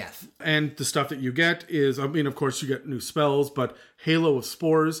after death. And the stuff that you get is, of course, you get new spells, but Halo of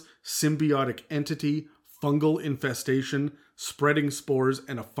Spores, Symbiotic Entity, Fungal Infestation, Spreading Spores,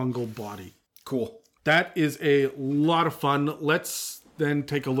 and a Fungal Body. Cool. That is a lot of fun. Let's then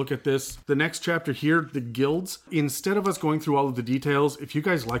take a look at this. The next chapter here, the guilds. Instead of us going through all of the details, if you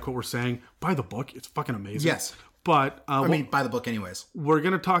guys like what we're saying, buy the book. It's fucking amazing. Yes. But buy the book anyways. We're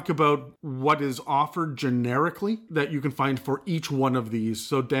going to talk about what is offered generically that you can find for each one of these.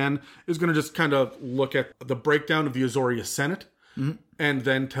 So Dan is going to just kind of look at the breakdown of the Azorius Senate. Mm-hmm. And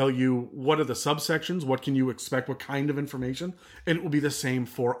then tell you what are the subsections, what can you expect, what kind of information. And it will be the same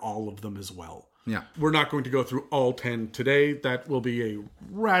for all of them as well. Yeah. We're not going to go through all 10 today. That will be a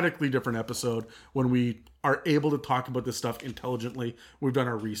radically different episode when we are able to talk about this stuff intelligently. We've done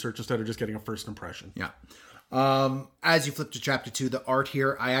our research instead of just getting a first impression. Yeah. As you flip to chapter 2, the art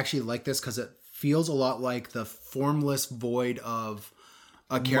here, I actually like this because it feels a lot like the formless void of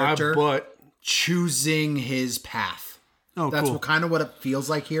a character choosing his path. Oh, that's cool. kind of what it feels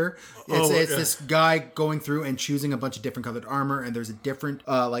like here. It's this guy going through and choosing a bunch of different colored armor, and there's a different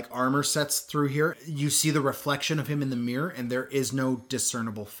armor sets through here. You see the reflection of him in the mirror, and there is no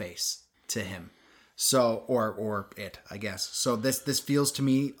discernible face to him. So, or it, I guess. So this feels to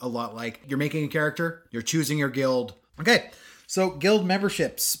me a lot like you're making a character, you're choosing your guild. Okay, so guild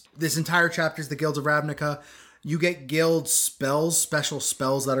memberships. This entire chapter is the Guilds of Ravnica. You get guild spells, special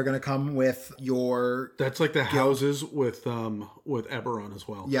spells that are going to come with your... That's like the houses with Eberron as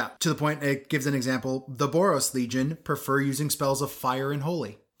well. Yeah, to the point, it gives an example. The Boros Legion prefer using spells of fire and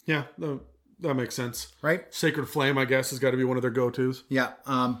holy. Yeah, that makes sense. Right? Sacred Flame, I guess, has got to be one of their go-tos. Yeah,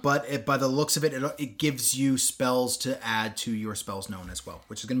 but by the looks of it, it gives you spells to add to your spells known as well,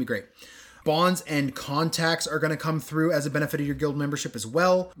 which is going to be great. Bonds and contacts are going to come through as a benefit of your guild membership as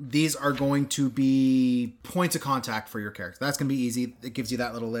well. These are going to be points of contact for your character. That's going to be easy. It gives you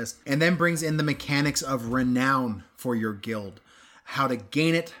that little list. And then brings in the mechanics of renown for your guild. How to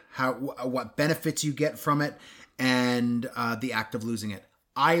gain it, what benefits you get from it, and the act of losing it.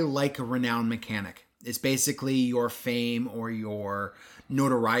 I like a renown mechanic. It's basically your fame or your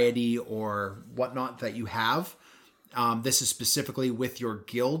notoriety or whatnot that you have. This is specifically with your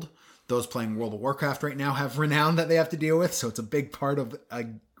guild. Those playing World of Warcraft right now have renown that they have to deal with, so it's a big part of a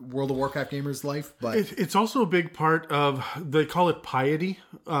World of Warcraft gamer's life. But it's also a big part of, they call it piety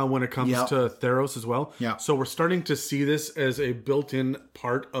when it comes to Theros as well. Yeah. So we're starting to see this as a built-in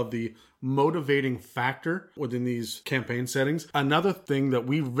part of the motivating factor within these campaign settings. Another thing that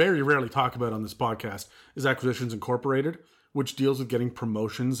we very rarely talk about on this podcast is Acquisitions Incorporated, which deals with getting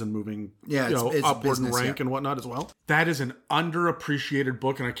promotions and moving it's upward in rank and whatnot as well. That is an underappreciated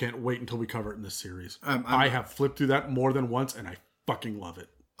book, and I can't wait until we cover it in this series. I have flipped through that more than once, and I fucking love it.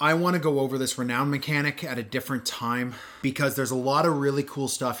 I want to go over this renown mechanic at a different time because there's a lot of really cool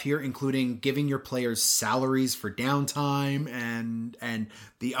stuff here, including giving your players salaries for downtime and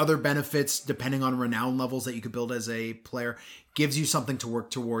the other benefits depending on renown levels that you could build as a player. Gives you something to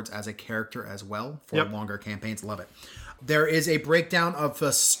work towards as a character as well for longer campaigns. Love it. There is a breakdown of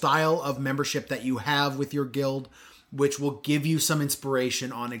the style of membership that you have with your guild, which will give you some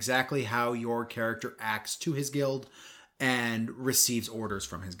inspiration on exactly how your character acts to his guild and receives orders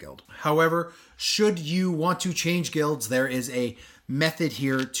from his guild. However, should you want to change guilds, there is a method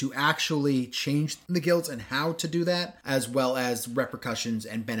here to actually change the guilds and how to do that, as well as repercussions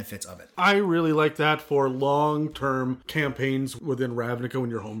and benefits of it. I really like that for long-term campaigns within Ravnica when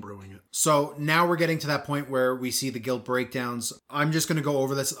you're homebrewing it. So now we're getting to that point where we see the guild breakdowns. I'm just going to go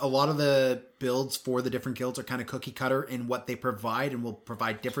over this. A lot of the builds for the different guilds are kind of cookie cutter in what they provide and will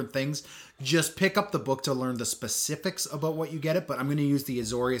provide different things. Just pick up the book to learn the specifics about what you get it, but I'm going to use the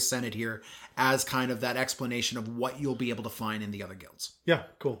Azorius Senate here as kind of that explanation of what you'll be able to find in the other guilds. Yeah,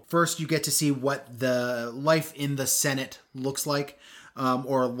 cool. First, you get to see what the life in the Senate looks like.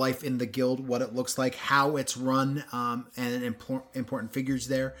 Or life in the guild, what it looks like, how it's run, and important figures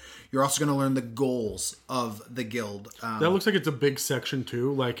there. You're also going to learn the goals of the guild. That looks like it's a big section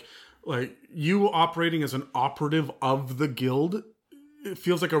too. Like you operating as an operative of the guild, it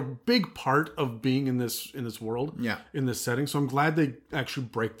feels like a big part of being in this world, in this setting. So I'm glad they actually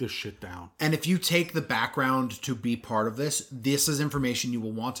break this shit down. And if you take the background to be part of this is information you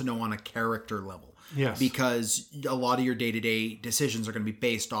will want to know on a character level. Yes. Because a lot of your day-to-day decisions are going to be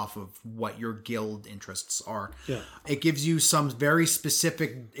based off of what your guild interests are. Yeah. It gives you some very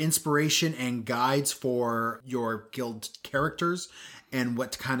specific inspiration and guides for your guild characters and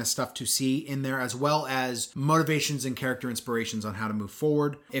what kind of stuff to see in there, as well as motivations and character inspirations on how to move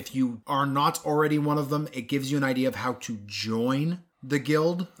forward. If you are not already one of them, it gives you an idea of how to join the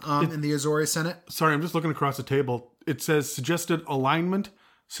guild in the Azorius Senate. Sorry, I'm just looking across the table. It says suggested alignment,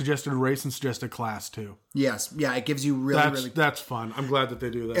 suggested race, and suggested class too. Yes. Yeah, it gives you That's fun. I'm glad that they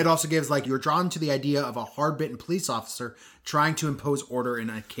do that. It also gives, you're drawn to the idea of a hard-bitten police officer trying to impose order in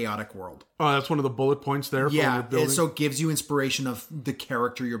a chaotic world. Oh, that's one of the bullet points there for your building? So it gives you inspiration of the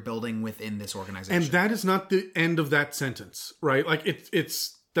character you're building within this organization. And that is not the end of that sentence, right?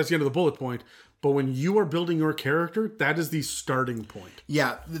 It's that's the end of the bullet point. But when you are building your character, that is the starting point.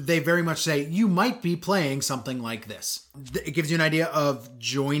 Yeah, they very much say, you might be playing something like this. It gives you an idea of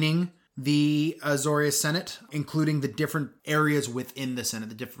joining the Azorius Senate, including the different areas within the Senate,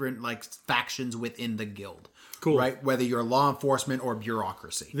 the different factions within the guild. Cool. Right? Whether you're law enforcement or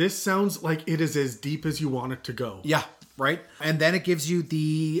bureaucracy. This sounds like it is as deep as you want it to go. Yeah. Right? And then it gives you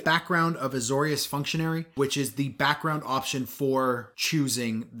the background of Azorius Functionary, which is the background option for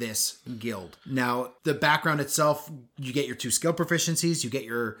choosing this guild. Now, the background itself, you get your 2 skill proficiencies, you get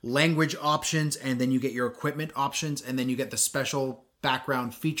your language options, and then you get your equipment options, and then you get the special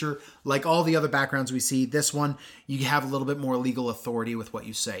background feature. Like all the other backgrounds we see, this one, you have a little bit more legal authority with what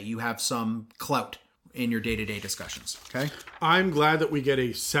you say. You have some clout in your day-to-day discussions. Okay? I'm glad that we get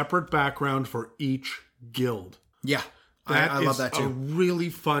a separate background for each guild. Yeah. I love that too. A really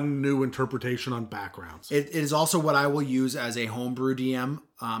fun new interpretation on backgrounds. It is also what I will use as a homebrew DM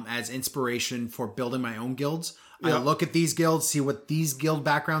as inspiration for building my own guilds. I look at these guilds, see what these guild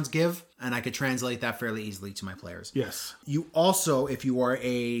backgrounds give, and I could translate that fairly easily to my players. Yes. You also, if you are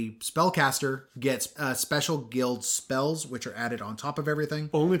a spellcaster, get special guild spells, which are added on top of everything.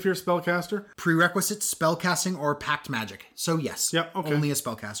 Only if you're a spellcaster? Prerequisites, spellcasting, or pact magic. So yes, only a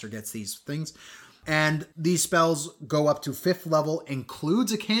spellcaster gets these things. And these spells go up to 5th level,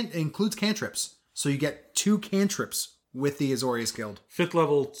 includes cantrips. So you get 2 cantrips with the Azorius Guild. 5th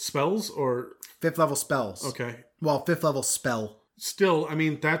level spells or 5th level spells. Okay. Well, 5th level spell. Still, I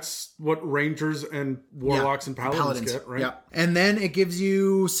mean, that's what rangers and warlocks and paladins get, right? Yeah. And then it gives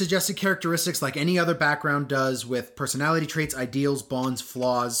you suggested characteristics like any other background does, with personality traits, ideals, bonds,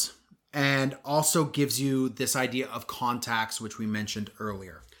 flaws, and also gives you this idea of contacts, which we mentioned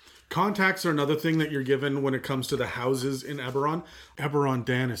earlier. Contacts are another thing that you're given when it comes to the houses in Eberron. Eberron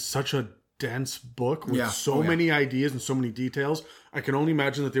Dan is such a dense book with so many ideas and so many details. I can only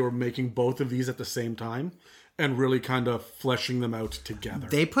imagine that they were making both of these at the same time and really kind of fleshing them out together.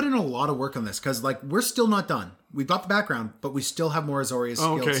 They put in a lot of work on this because, we're still not done. We've got the background, but we still have more Azorius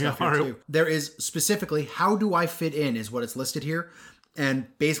Guild stuff here too. There is specifically, how do I fit in is what it's listed here. And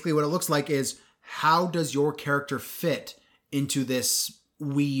basically what it looks like is, how does your character fit into this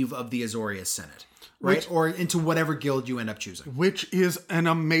weave of the Azorius Senate, right? Or into whatever guild you end up choosing. Which is an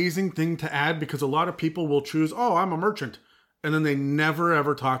amazing thing to add, because a lot of people will choose, I'm a merchant. And then they never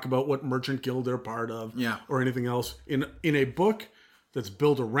ever talk about what merchant guild they're part of or anything else. In a book, that's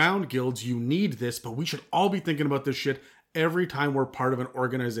built around guilds, you need this, but we should all be thinking about this shit every time we're part of an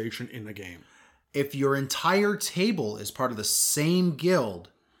organization in the game. If your entire table is part of the same guild,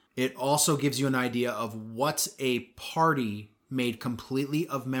 it also gives you an idea of what a party made completely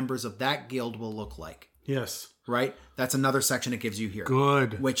of members of that guild will look like. Yes. Right? That's another section it gives you here.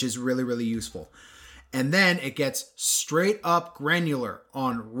 Good. Which is really, really useful. And then it gets straight up granular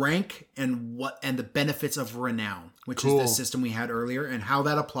on rank and the benefits of renown, which is the system we had earlier, and how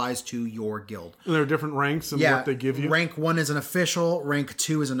that applies to your guild. And there are different ranks and what they give you. Rank 1 is an official, rank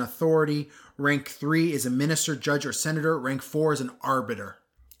 2 is an authority, rank 3 is a minister, judge, or senator, rank 4 is an arbiter.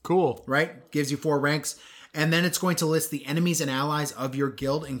 Cool. Right? Gives you 4 ranks. And then it's going to list the enemies and allies of your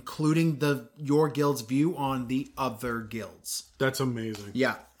guild, including your guild's view on the other guilds. That's amazing.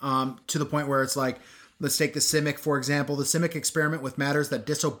 Yeah. To the point where it's like, let's take the Simic, for example. The Simic experiment with matters that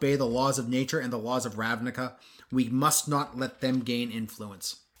disobey the laws of nature and the laws of Ravnica. We must not let them gain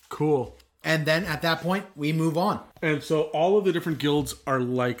influence. Cool. And then at that point, we move on. And so all of the different guilds are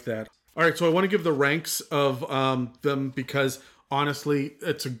like that. All right, so I want to give the ranks of them because honestly,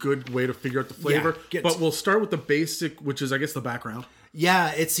 it's a good way to figure out the flavor. Yeah, but we'll start with the basic, which is, I guess, the background.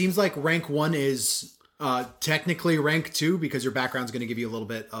 Yeah, it seems like rank 1 is technically rank 2 because your background's going to give you a little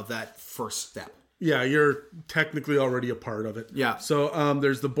bit of that first step. Yeah, you're technically already a part of it. Yeah. So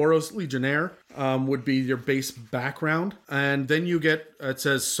there's the Boros Legionnaire, would be your base background. And then you get, it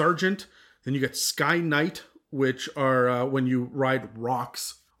says Sergeant. Then you get Sky Knight, which are when you ride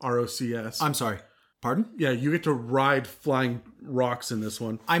rocks, ROCS. I'm sorry. Pardon? Yeah, you get to ride flying rocks in this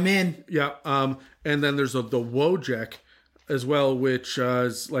one. I'm in. Yeah. And then there's the Wojek as well, which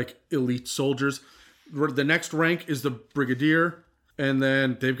is like elite soldiers. The next rank is the Brigadier. And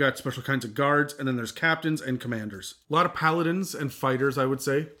then they've got special kinds of guards. And then there's captains and commanders. A lot of paladins and fighters, I would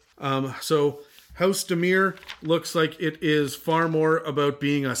say. So House Dimir looks like it is far more about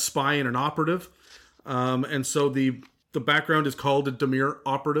being a spy and an operative. And so the background is called a Dimir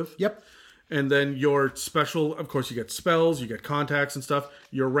operative. Yep. And then your special, of course, you get spells, you get contacts and stuff.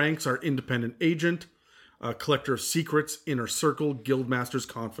 Your ranks are independent agent, collector of secrets, inner circle, guildmaster's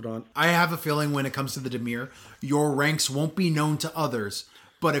confidant. I have a feeling when it comes to the Dimir, your ranks won't be known to others.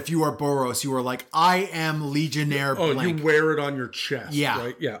 But if you are Boros, you are like, I am Legionnaire blank. You wear it on your chest,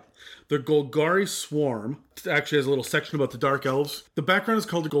 right? Yeah. The Golgari Swarm actually has a little section about the Dark Elves. The background is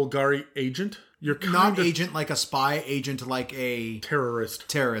called a Golgari Agent. You're not agent like a spy, agent like a terrorist.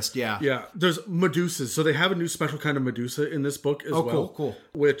 Terrorist, yeah. Yeah. There's Medusas. So they have a new special kind of Medusa in this book as well. Cool.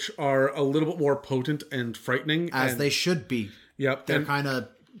 Which are a little bit more potent and frightening. As they should be. Yep. They're kind of...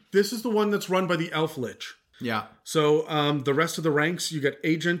 This is the one that's run by the Elf Lich. Yeah. So the rest of the ranks, you get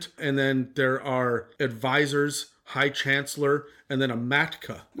agent, and then there are advisors, high chancellor, and then a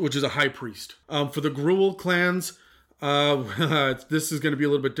matka, which is a high priest. For the Gruul clans... this is going to be a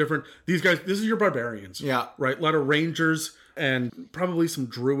little bit different. These guys, this is your barbarians. Yeah. Right? A lot of rangers and probably some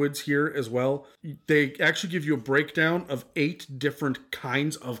druids here as well. They actually give you a breakdown of 8 different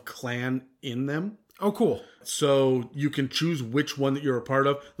kinds of clan in them. Oh, cool. So you can choose which one that you're a part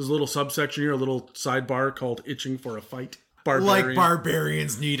of. There's a little subsection here, a little sidebar called Itching for a Fight. Barbarian. Like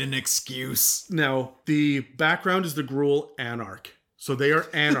barbarians need an excuse. Now, the background is the Gruul Anarch. So they are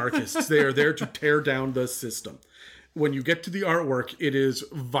anarchists. They are there to tear down the system. When you get to the artwork, it is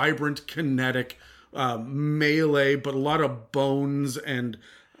vibrant, kinetic, melee, but a lot of bones and...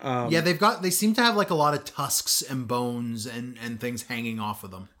 they seem to have like a lot of tusks and bones and things hanging off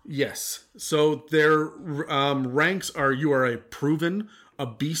of them. Yes. So their ranks are, you are a proven, a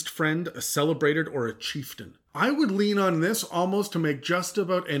beast friend, a celebrated, or a chieftain. I would lean on this almost to make just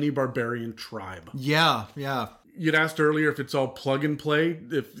about any barbarian tribe. Yeah. You'd asked earlier if it's all plug and play,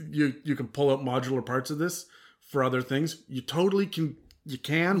 if you can pull out modular parts of this for other things. You totally can,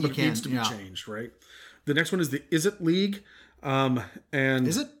 but it needs to be changed, right? The next one is the Izzet League. And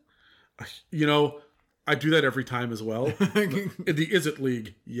is it? You know, I do that every time as well. The Izzet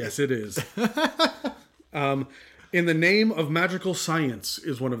League. Yes, it is. In the name of magical science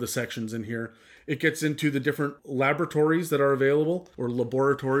is one of the sections in here. It gets into the different laboratories that are available, or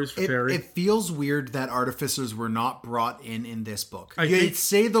laboratories for Terry. It feels weird that artificers were not brought in this book. You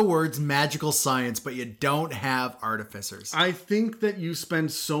say the words magical science, but you don't have artificers. I think that you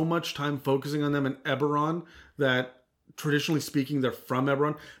spend so much time focusing on them in Eberron that, traditionally speaking, they're from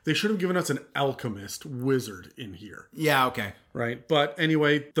Eberron. They should have given us an alchemist wizard in here. Yeah, okay. Right. But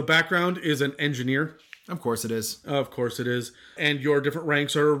anyway, the background is an engineer. Of course it is. Of course it is. And your different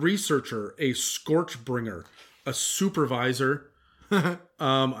ranks are a researcher, a scorchbringer, a supervisor,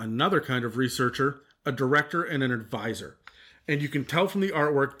 another kind of researcher, a director, and an advisor. And you can tell from the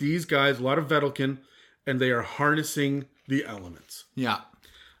artwork, these guys, a lot of Vedalken, and they are harnessing the elements. Yeah.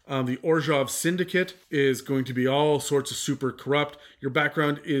 The Orzhov Syndicate is going to be all sorts of super corrupt. Your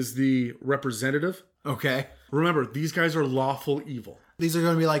background is the representative. Okay. Remember, these guys are lawful evil. These are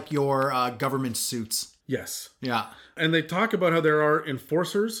going to be like your government suits. Yes. Yeah. And they talk about how there are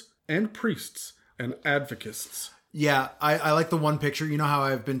enforcers and priests and advocates. Yeah, I like the one picture. You know how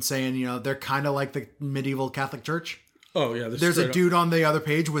I've been saying, they're kind of like the medieval Catholic Church? Oh, yeah. There's a dude on the other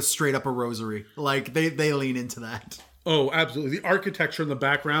page with straight up a rosary. Like, they lean into that. Oh, absolutely. The architecture in the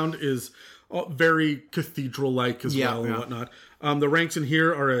background is very cathedral-like as well and whatnot. The ranks in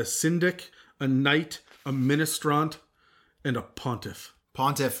here are a syndic, a knight, a ministrant, and a pontiff.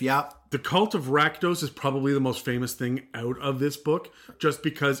 Pontiff, yeah. The Cult of Rakdos is probably the most famous thing out of this book, just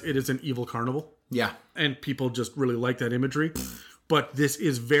because it is an evil carnival. Yeah. And people just really like that imagery. But this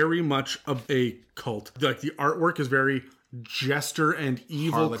is very much of a cult. Like, the artwork is very jester and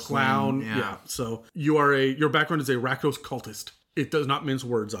evil Harlequin, clown. yeah. So your background is a Rakdos cultist. It does not mince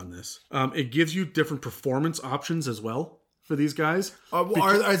words on this. It gives you different performance options as well for these guys.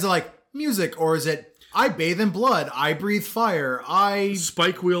 Is it like music, or is it I bathe in blood, I breathe fire,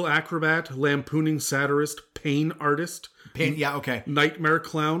 Spike wheel acrobat, lampooning satirist, pain artist. Yeah, okay. Nightmare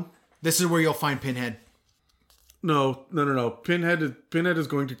clown. This is where you'll find Pinhead. No. Pinhead is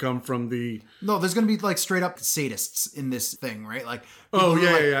going to come from the... No, there's going to be like straight up sadists in this thing, right? Like,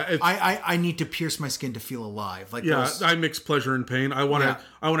 yeah. I need to pierce my skin to feel alive. Like, I mix pleasure and pain. I want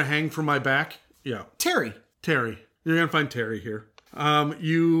to hang from my back. Yeah. Terry. You're going to find Terry here.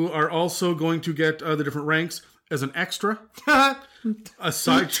 You are also going to get the different ranks as an extra, a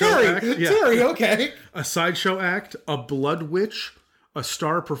sideshow act. Yeah. Terry, okay. A sideshow act, a blood witch, a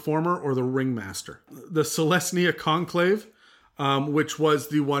star performer, or the ringmaster. The Celestia Conclave, which was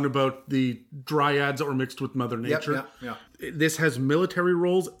the one about the dryads that were mixed with Mother Nature. Yeah. This has military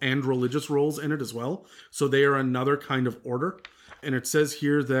roles and religious roles in it as well. So they are another kind of order. And it says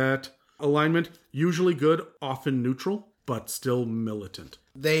here that alignment, usually good, often neutral, but still militant.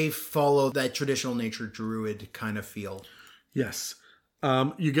 They follow that traditional nature druid kind of feel. Yes.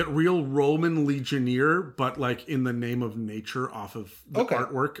 You get real Roman legionnaire, but like in the name of nature off of the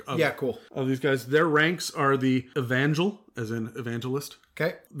artwork of these guys. Their ranks are the Evangel, as in evangelist.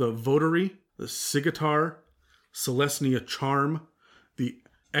 Okay. The Votary, the Sigitar, Celestia Charm, the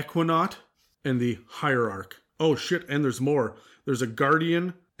Equinaut, and the Hierarch. Oh shit, and there's more. There's a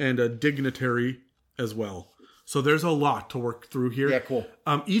Guardian and a Dignitary as well. So there's a lot to work through here. Yeah, cool.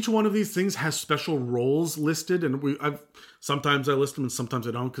 Each one of these things has special roles listed, and sometimes I list them and sometimes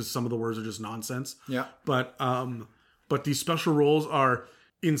I don't because some of the words are just nonsense. Yeah. But these special roles are,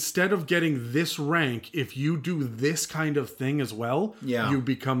 instead of getting this rank, if you do this kind of thing as well, you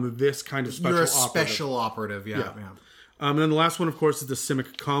become this kind of special operative. You're a special operative, yeah. And then the last one, of course, is the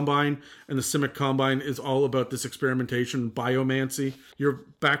Simic Combine. And the Simic Combine is all about this experimentation, biomancy. Your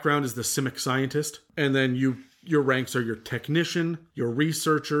background is the Simic Scientist. And then your ranks are your Technician, your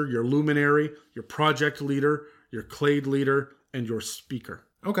Researcher, your Luminary, your Project Leader, your Clade Leader, and your Speaker.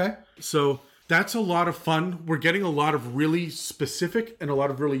 Okay. So that's a lot of fun. We're getting a lot of really specific and a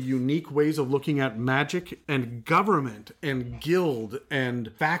lot of really unique ways of looking at magic and government and guild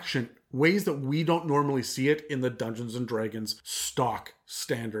and faction, ways that we don't normally see it in the Dungeons & Dragons stock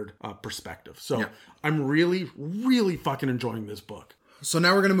standard perspective. So I'm really, really fucking enjoying this book. So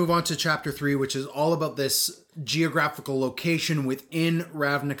now we're going to move on to chapter 3, which is all about this geographical location within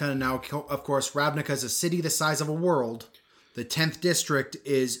Ravnica. Now, of course, Ravnica is a city the size of a world. The 10th district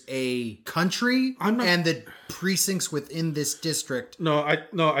is a country, and the precincts within this district. No,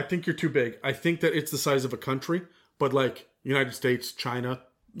 I think you're too big. I think that it's the size of a country, but like United States, China,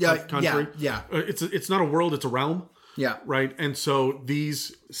 country. Yeah. It's not a world, it's a realm. Yeah. Right. And so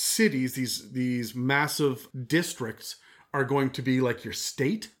these cities, these massive districts are going to be like your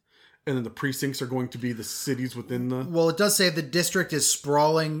state, and then the precincts are going to be the cities within the... Well, it does say the district is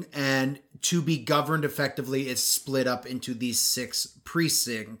sprawling, and to be governed effectively, it's split up into these 6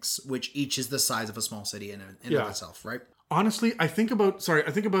 precincts, which each is the size of a small city in of itself, right? Honestly, I think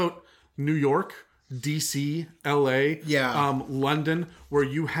about New York, DC, LA, London, where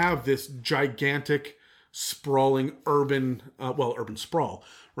you have this gigantic, sprawling urban sprawl,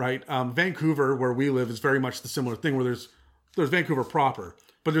 right? Vancouver, where we live, is very much the similar thing, where there's Vancouver proper,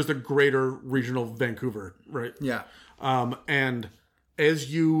 but there's the greater regional Vancouver, right? Yeah. And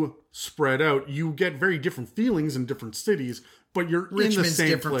as you spread out, you get very different feelings in different cities, but you're in the same place. Richmond's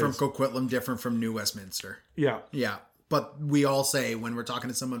different from Coquitlam, different from New Westminster. Yeah. Yeah. But we all say, when we're talking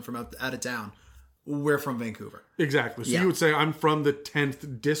to someone from out of town, we're from Vancouver. Exactly. So you would say, I'm from the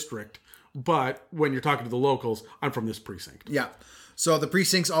 10th district, but when you're talking to the locals, I'm from this precinct. Yeah. So the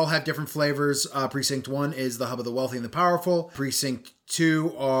precincts all have different flavors. Precinct 1 is the hub of the wealthy and the powerful. Precinct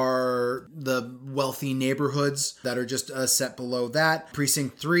 2 are the wealthy neighborhoods that are just set below that.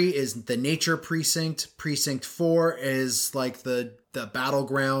 Precinct 3 is the nature precinct. Precinct 4 is like the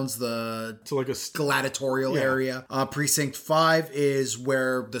battlegrounds, So like a gladiatorial area. Precinct 5 is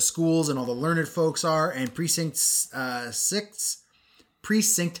where the schools and all the learned folks are. And Precinct 6,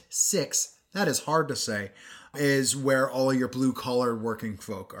 that is hard to say, is where all your blue-collar working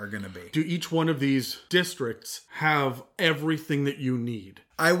folk are going to be. Do each one of these districts have everything that you need?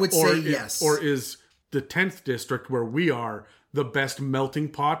 I would say yes. Or is the 10th district, where we are, the best melting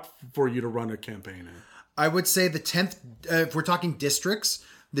pot for you to run a campaign in? I would say the 10th, if we're talking districts,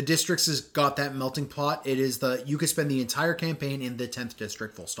 the districts has got that melting pot. It is you could spend the entire campaign in the 10th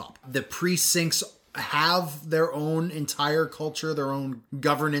district, full stop. The precincts have their own entire culture, their own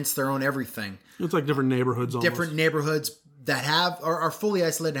governance, their own everything. It's like different neighborhoods almost. Different neighborhoods that are fully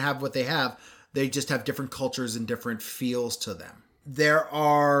isolated and have what they have. They just have different cultures and different feels to them. There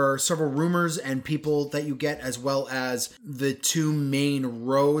are several rumors and people that you get, as well as the two main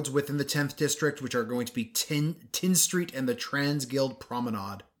roads within the 10th district, which are going to be Tin Street and the Trans Guild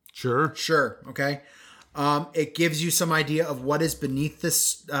Promenade. Sure. Okay. It gives you some idea of what is beneath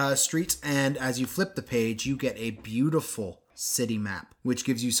this streets, and as you flip the page, you get a beautiful city map, which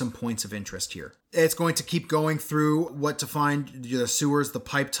gives you some points of interest here. It's going to keep going through what to find: the sewers, the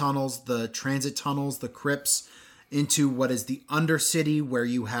pipe tunnels, the transit tunnels, the crypts, into what is the Undercity, where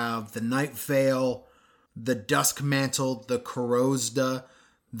you have the Night Vale, the Dusk Mantle, the Corozda,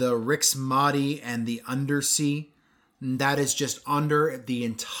 the Rixmati, and the Undersea. That is just under the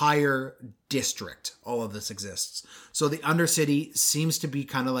entire district. All of this exists. So the Undercity seems to be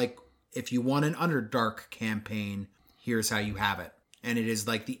kind of like, if you want an Underdark campaign, here's how you have it. And it is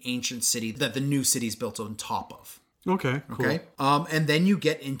like the ancient city that the new city is built on top of. Okay, cool. Okay. And then you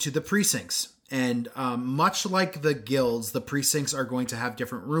get into the precincts. And much like the guilds, the precincts are going to have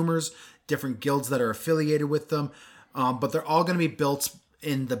different rumors, different guilds that are affiliated with them. But they're all going to be built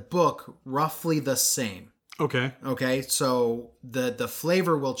in the book roughly the same. Okay, so the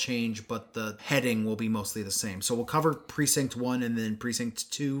flavor will change, but the heading will be mostly the same. So we'll cover Precinct 1, and then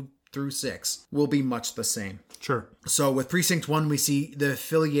Precinct 2 through 6 will be much the same. Sure. So with Precinct 1, we see the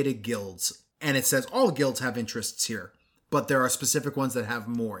affiliated guilds, and it says all guilds have interests here, but there are specific ones that have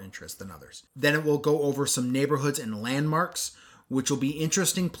more interest than others. Then it will go over some neighborhoods and landmarks, which will be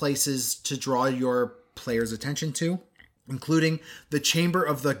interesting places to draw your players' attention to, including the Chamber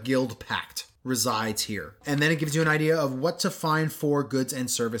of the Guild Pact resides here. And then it gives you an idea of what to find for goods and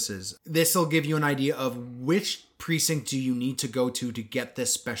services. This will give you an idea of which precinct do you need to go to get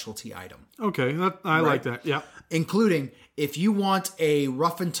this specialty item. Okay, I like that, yeah. Including, if you want a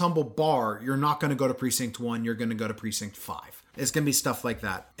rough and tumble bar, you're not going to go to Precinct 1, you're going to go to Precinct 5. It's going to be stuff like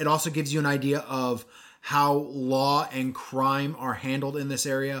that. It also gives you an idea of how law and crime are handled in this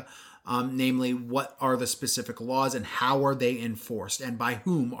area. Namely, what are the specific laws and how are they enforced and by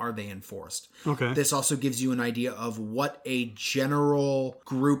whom are they enforced. Okay. This also gives you an idea of what a general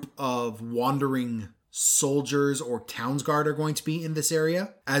group of wandering soldiers or townsguard are going to be in this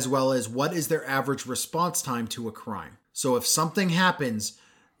area, as well as what is their average response time to a crime. So if something happens,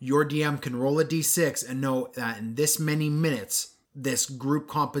 your DM can roll a d6 and know that in this many minutes, this group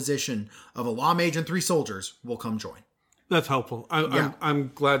composition of a law mage and 3 soldiers will come join. That's helpful.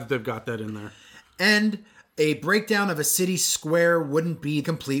 I'm glad that they've got that in there. And a breakdown of a city square wouldn't be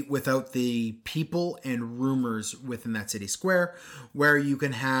complete without the people and rumors within that city square, where you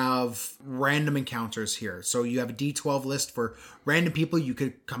can have random encounters here. So you have a D12 list for random people you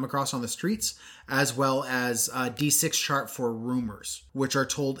could come across on the streets, as well as a D6 chart for rumors, which are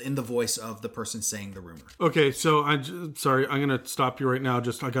told in the voice of the person saying the rumor. Okay, so I'm going to stop you right now. I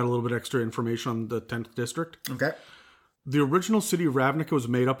got a little bit extra information on the 10th district. Okay. The original city of Ravnica was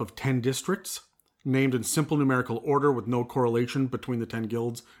made up of 10 districts, named in simple numerical order with no correlation between the 10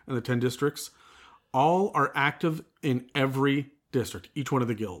 guilds and the 10 districts. All are active in every district, each one of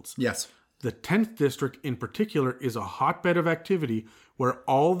the guilds. Yes. The 10th district in particular is a hotbed of activity where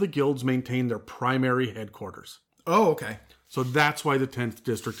all the guilds maintain their primary headquarters. Oh, okay. So that's why the 10th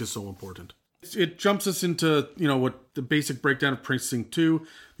district is so important. It jumps us into, what the basic breakdown of Precinct 2,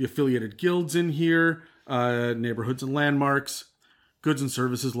 the affiliated guilds in here, neighborhoods and landmarks, goods and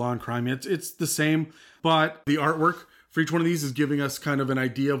services, law and crime. It's the same, but the artwork for each one of these is giving us kind of an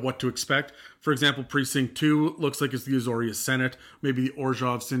idea of what to expect. For example, Precinct 2 looks like it's the Azorius Senate, maybe the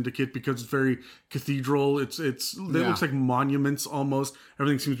Orzhov Syndicate, because it's very cathedral. It looks like monuments almost.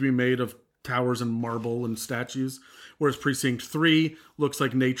 Everything seems to be made of towers and marble and statues. Whereas Precinct 3 looks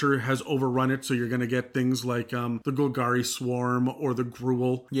like nature has overrun it, so you're going to get things like the Golgari Swarm or the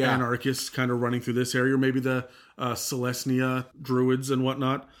Gruul Anarchists kind of running through this area, or maybe the Celestia Druids and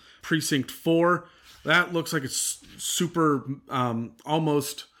whatnot. Precinct 4, that looks like it's super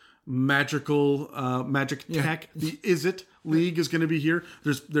almost magical magic tech. The Izzet League is going to be here.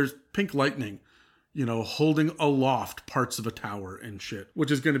 There's pink lightning, holding aloft parts of a tower and shit,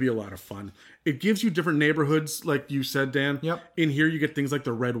 which is going to be a lot of fun. It gives you different neighborhoods, like you said, Dan. Yep. In here, you get things like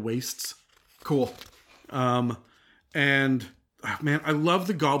the Red Wastes. Cool. And man, I love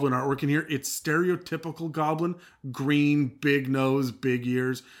the goblin artwork in here. It's stereotypical goblin, green, big nose, big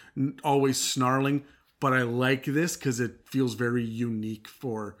ears, always snarling. But I like this because it feels very unique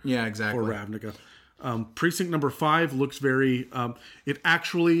for Ravnica. Precinct number 5 looks very.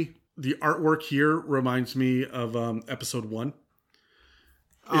 The artwork here reminds me of episode 1.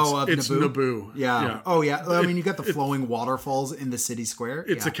 It's Naboo. Yeah. Oh, yeah. I mean, you got the flowing waterfalls in the city square.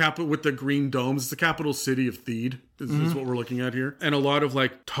 It's a capital with the green domes. It's the capital city of Theed. Is what we're looking at here, and a lot of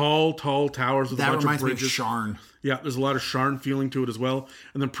like tall towers with a bunch of bridges. That reminds me of Sharn. Yeah, there's a lot of Sharn feeling to it as well.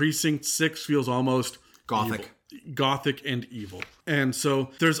 And then Precinct 6 feels almost Gothic. Gothic and evil. And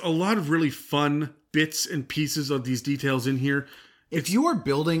so there's a lot of really fun bits and pieces of these details in here. If you are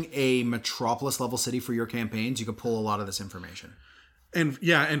building a Metropolis level city for your campaigns, you can pull a lot of this information.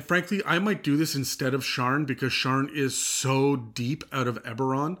 And frankly, I might do this instead of Sharn because Sharn is so deep out of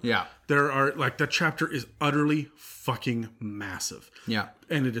Eberron. Yeah. There are, that chapter is utterly fucking massive. Yeah.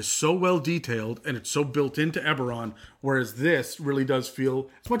 And it is so well detailed and it's so built into Eberron, whereas this really does feel,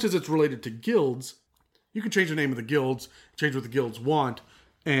 as much as it's related to guilds, you can change the name of the guilds, change what the guilds want,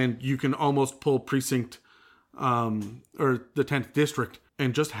 and you can almost pull Precinct or the 10th District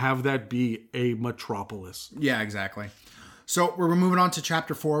and just have that be a metropolis. Yeah, exactly. So we're moving on to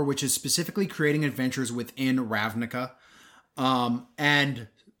Chapter 4, which is specifically creating adventures within Ravnica, and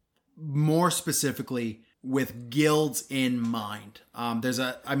more specifically with guilds in mind.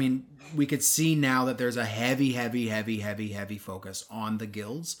 We could see now that there's a heavy focus on the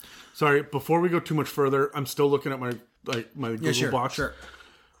guilds. Sorry, before we go too much further, I'm still looking at my Google box. Sure.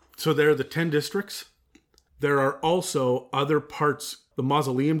 So there are the 10 districts. There are also other parts, the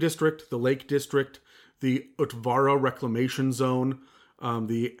Mausoleum District, the Lake District, the Utvara Reclamation Zone,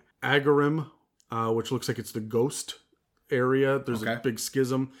 the Agarim, which looks like it's the ghost area. There's a big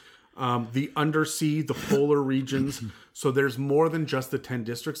schism. The Undersea, the polar regions. So there's more than just the 10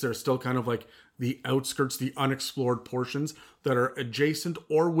 districts. There's still kind of like the outskirts, the unexplored portions that are adjacent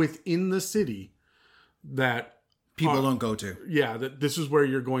or within the city that people don't go to. Yeah, this is where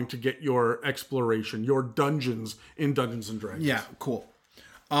you're going to get your exploration, your dungeons in Dungeons and Dragons. Yeah, cool.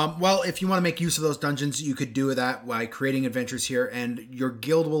 Well, if you want to make use of those dungeons, you could do that by creating adventures here, and your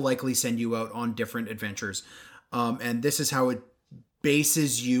guild will likely send you out on different adventures. And this is how it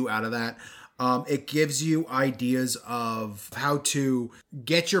bases you out of that. It gives you ideas of how to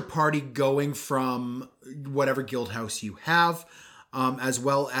get your party going from whatever guild house you have, as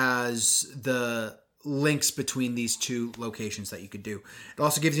well as the links between these two locations that you could do. It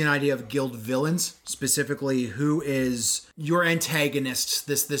also gives you an idea of guild villains, specifically who is your antagonist,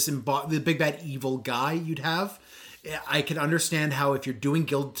 the big bad evil guy you'd have. I can understand how if you're doing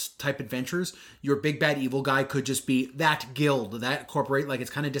guild type adventures, your big bad evil guy could just be that guild, that corporate, like it's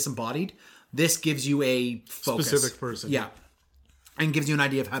kind of disembodied. This gives you a focus. Specific person. Yeah. And gives you an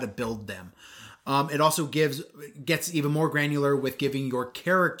idea of how to build them. It also gets even more granular with giving your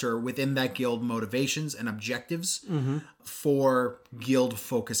character within that guild motivations and objectives for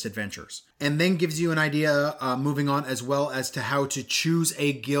guild-focused adventures. And then gives you an idea, moving on, as well as to how to choose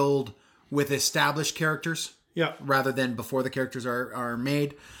a guild with established characters. Yeah. Rather than before the characters are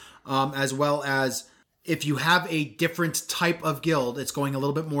made. As well as if you have a different type of guild, it's going a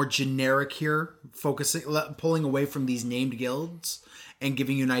little bit more generic here, pulling away from these named guilds and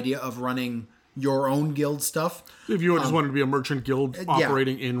giving you an idea of running your own guild stuff. If you just wanted to be a merchant guild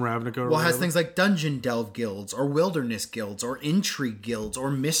operating in Ravnica. Well, it has things like dungeon delve guilds or wilderness guilds or intrigue guilds or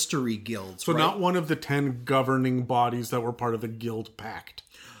mystery guilds. So not one of the 10 governing bodies that were part of the guild pact.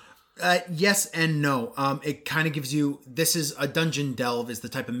 Yes and no. It kind of gives you, this is a dungeon delve is the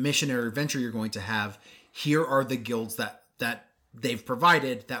type of mission or adventure you're going to have. Here are the guilds that they've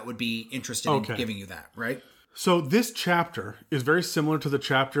provided that would be interested in giving you that, right? So this chapter is very similar to the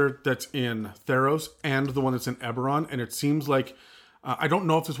chapter that's in Theros and the one that's in Eberron, and it seems like I don't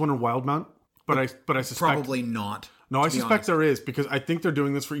know if there's one in Wildmount, but I suspect probably not. No, I suspect there is, because I think they're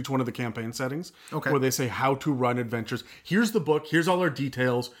doing this for each one of the campaign settings. Okay. Where they say how to run adventures. Here's the book. Here's all our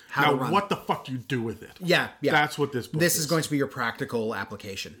details. Now, what the fuck do you do with it? Yeah. That's what this book is. This is going to be your practical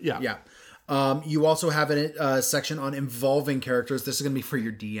application. Yeah. You also have a section on involving characters. This is going to be for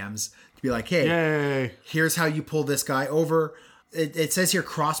your DMs to be like, hey, Yay. here's how you pull this guy over. It says here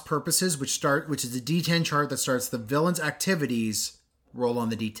cross purposes, which is a D10 chart that starts the villain's activities. Roll on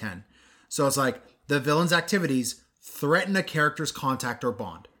the D10. So it's like the villain's activities threaten a character's contact or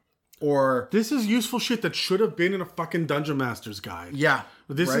bond. Or This is useful shit that should have been in a fucking Dungeon Master's guide. yeah,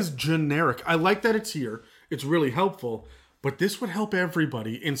 This right? is generic. I like that it's here. It's really helpful. But this would help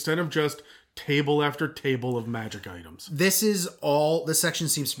everybody instead of just table after table of magic items. This section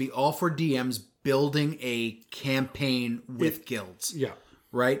seems to be all for DMs building a campaign with guilds. Yeah.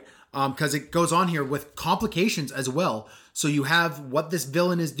 Right? Because it goes on here with complications as well. So you have what this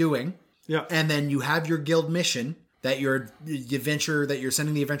villain is doing. Yeah. And then you have your guild mission that you're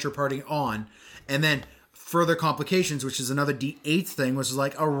sending the adventure party on. And then further complications, which is another D8 thing, which is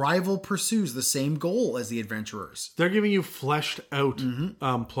like a rival pursues the same goal as the adventurers. They're giving you fleshed out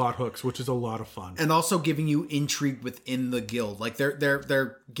plot hooks, which is a lot of fun. And also giving you intrigue within the guild. Like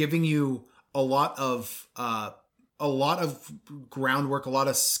they're giving you a lot of groundwork, a lot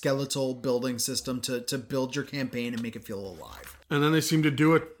of skeletal building system to build your campaign and make it feel alive. And then they seem to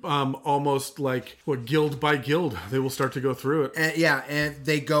do it almost like guild by guild. They will start to go through it. And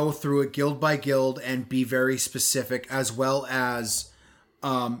they go through it guild by guild and be very specific, as well as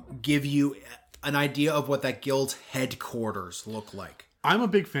give you an idea of what that guild's headquarters look like. I'm a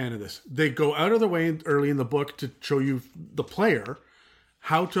big fan of this. They go out of their way early in the book to show you, the player,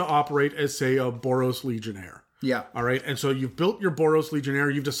 how to operate as, say, a Boros Legionnaire. Yeah. All right. And so you've built your Boros Legionnaire.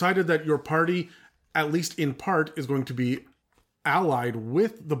 You've decided that your party, at least in part, is going to be allied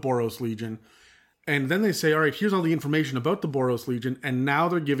with the Boros Legion. And then they say, all right, here's all the information about the Boros Legion. And now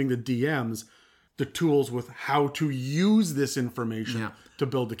they're giving the DMs the tools with how to use this information to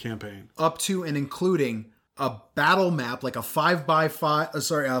build the campaign. Up to and including a battle map, like a 5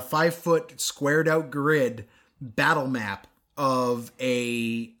 foot squared out grid battle map of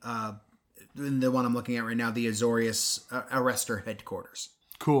the one I'm looking at right now, the Azorius Arrestor headquarters.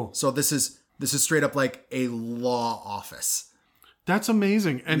 Cool. So this is straight up like a law office. That's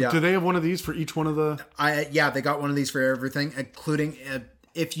amazing. And do they have one of these for each one of the... They got one of these for everything, including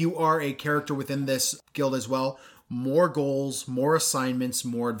if you are a character within this guild as well, more goals, more assignments,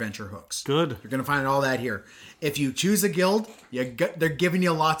 more adventure hooks. Good. You're going to find all that here. If you choose a guild, they're giving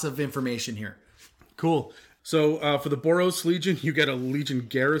you lots of information here. Cool. So for the Boros Legion, you get a Legion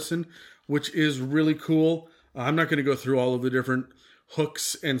Garrison, which is really cool. I'm not going to go through all of the different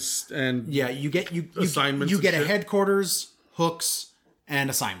hooks and you get assignments. You get and a headquarters, hooks, and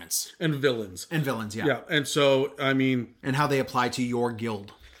assignments. And villains. Yeah. And so, I mean... And how they apply to your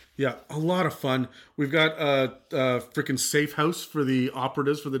guild. Yeah, a lot of fun. We've got a freaking safe house for the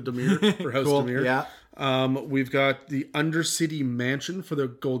operatives for the Dimir, for House Cool. Dimir. Yeah. We've got the Undercity Mansion for the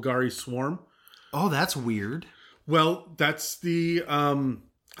Golgari Swarm. Oh, that's weird. Well, that's the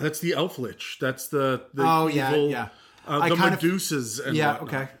Elf Lich. That's the evil, the Medusas and whatnot.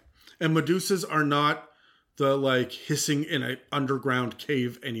 Okay. And Medusas are not the like hissing in an underground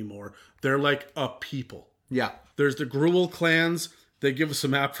cave anymore. They're like a people. Yeah. There's the Gruul clans. They give us a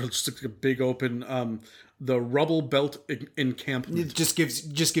map for just like a big open the Rubble Belt encampment. It just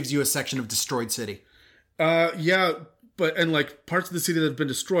gives you a section of destroyed city. But like parts of the city that have been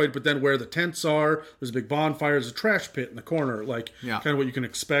destroyed, but then where the tents are, there's a big bonfire, there's a trash pit in the corner, kind of what you can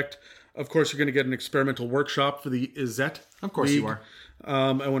expect. Of course, you're going to get an experimental workshop for the Izzet. Of course League. you are.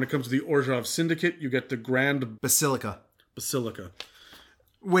 And when it comes to the Orzhov Syndicate, you get the Grand Basilica.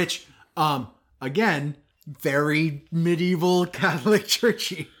 Which, again, very medieval Catholic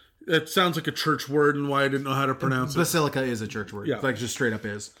churchy. It sounds like a church word and why I didn't know how to pronounce it. Basilica is a church word. Yeah. Like just straight up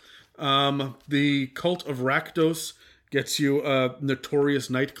is. The Cult of Rakdos gets you a notorious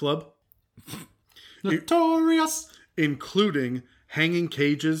nightclub. Notorious! Including hanging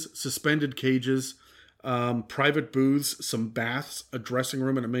cages, suspended cages, private booths, some baths, a dressing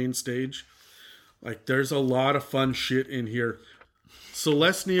room, and a main stage. Like, there's a lot of fun shit in here.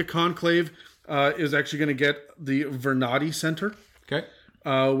 Celestia Conclave is actually going to get the Vernati Center. Okay.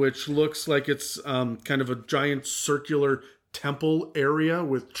 Which looks like it's kind of a giant circular temple area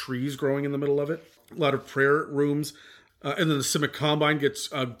with trees growing in the middle of it. A lot of prayer rooms. And then the Simic Combine gets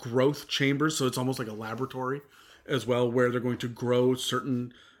growth chambers, so it's almost like a laboratory as well, where they're going to grow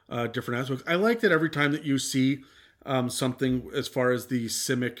certain different aspects. I like that every time that you see something as far as the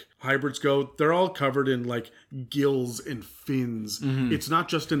Simic hybrids go, they're all covered in like gills and fins. Mm-hmm. It's not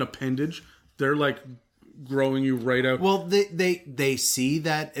just an appendage. They're like growing you right out. Well, they see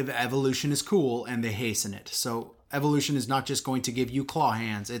that evolution is cool and they hasten it. So evolution is not just going to give you claw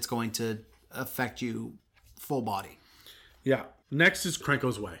hands, it's going to affect you full body. Yeah. Next is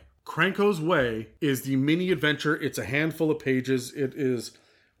Krenko's Way. Kranko's Way is the mini adventure. It's a handful of pages. It is,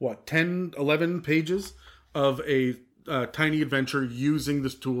 10, 11 pages of a tiny adventure using the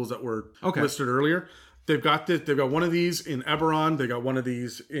tools that were listed earlier. They've got one of these in Eberron. They got one of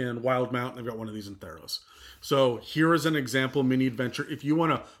these in Wildemount. They've got one of these in Theros. So here is an example mini adventure. If you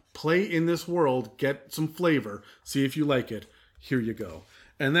want to play in this world, get some flavor, see if you like it, here you go.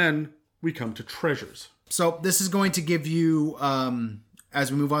 And then we come to treasures. So this is going to give you,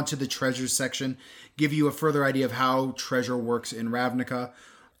 as we move on to the treasures section, give you a further idea of how treasure works in Ravnica.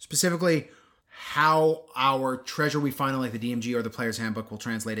 Specifically, how our treasure we find in like the DMG or the Player's Handbook will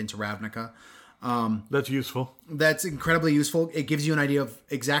translate into Ravnica. That's useful. That's incredibly useful. It gives you an idea of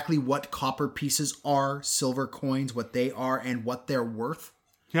exactly what copper pieces are, silver coins, what they are, and what they're worth.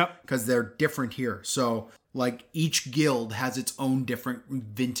 Yep. Because they're different here. So, like, each guild has its own different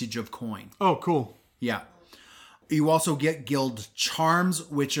vintage of coin. Oh, cool. Yeah. You also get guild charms,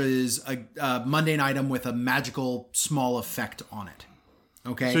 which is a mundane item with a magical small effect on it.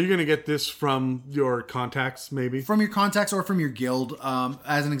 Okay. So you're going to get this from your contacts, maybe? From your contacts or from your guild.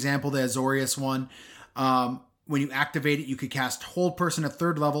 As an example, the Azorius one. When you activate it, you could cast Hold Person at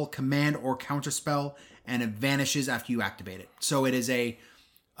 3rd level, Command or Counterspell, and it vanishes after you activate it. So it is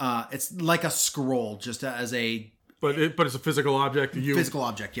it's like a scroll, just as a... But it's a physical object. Physical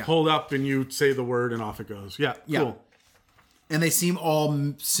object, yeah. Hold up and you say the word and off it goes. Yeah, cool. Yeah. And they seem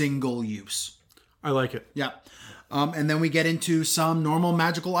all single use. I like it. Yeah. And then we get into some normal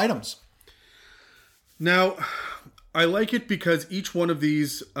magical items. Now, I like it because each one of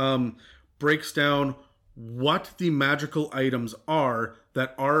these breaks down what the magical items are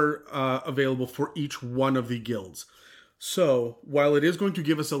that are available for each one of the guilds. So, while it is going to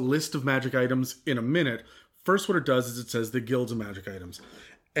give us a list of magic items in a minute, first what it does is it says the guilds of magic items.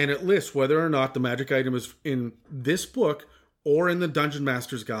 And it lists whether or not the magic item is in this book or in the Dungeon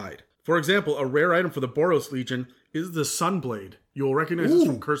Master's Guide. For example, a rare item for the Boros Legion is the Sunblade. You'll recognize this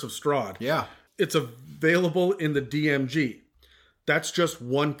from Curse of Strahd. Yeah. It's available in the DMG. That's just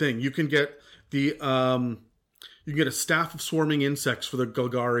one thing. You can get the you can get a Staff of Swarming Insects for the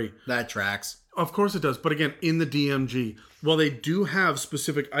Golgari. That tracks. Of course it does, but again, in the DMG. While they do have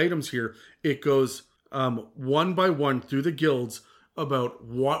specific items here, it goes one by one through the guilds about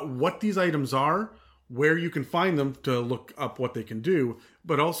what these items are, where you can find them to look up what they can do,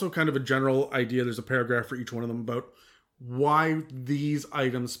 but also kind of a general idea. There's a paragraph for each one of them about why these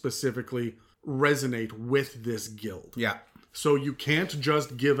items specifically resonate with this guild. Yeah. So you can't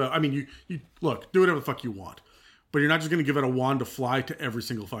just give a... I mean, you look, do whatever the fuck you want. But you're not just going to give it a wand to fly to every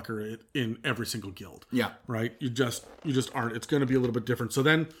single fucker in every single guild. Yeah. Right? You just aren't. It's going to be a little bit different. So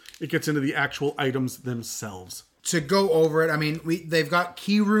then it gets into the actual items themselves. To go over it, I mean, they've got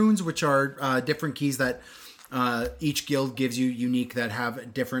key runes, which are different keys that each guild gives you unique that have a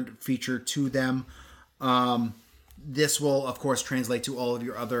different feature to them. This will, of course, translate to all of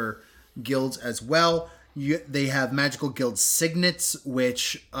your other guilds as well. They have magical guild signets,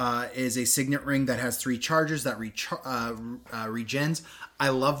 which is a signet ring that has 3 charges that regens. I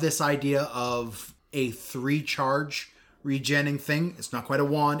love this idea of a 3 charge regenning thing. It's not quite a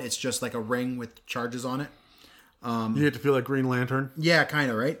wand. It's just like a ring with charges on it. You get to feel like Green Lantern. Yeah, kind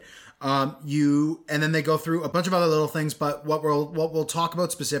of, right? And then they go through a bunch of other little things, but what we'll talk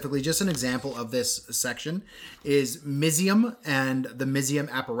about specifically, just an example of this section, is Mizzium and the Mizzium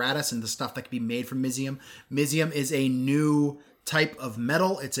apparatus and the stuff that can be made from Mizzium. Mizzium is a new type of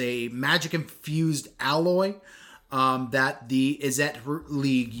metal. It's a magic-infused alloy that the Izzet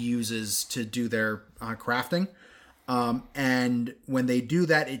League uses to do their crafting. And when they do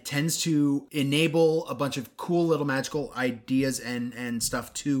that, it tends to enable a bunch of cool little magical ideas and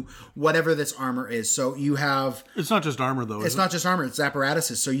stuff to whatever this armor is. So you have... It's not just armor, though, It's not just armor, it's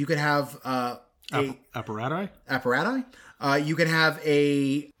apparatuses. So you could have... Apparati? Apparati? You can have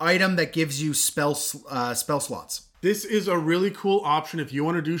a item that gives you spell slots. This is a really cool option if you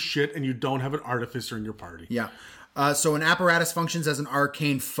want to do shit and you don't have an artificer in your party. Yeah. So an apparatus functions as an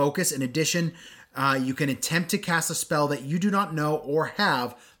arcane focus. In addition... you can attempt to cast a spell that you do not know or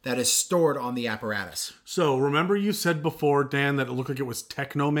have that is stored on the apparatus. So remember you said before, Dan, that it looked like it was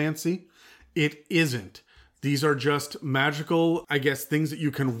technomancy? It isn't. These are just magical, I guess, things that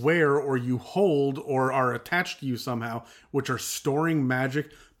you can wear or you hold or are attached to you somehow, which are storing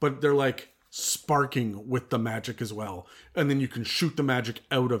magic, but they're like sparking with the magic as well. And then you can shoot the magic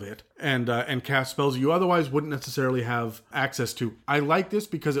out of it and cast spells you otherwise wouldn't necessarily have access to. I like this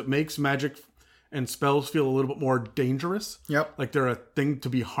because it makes magic and spells feel a little bit more dangerous. Yep. Like they're a thing to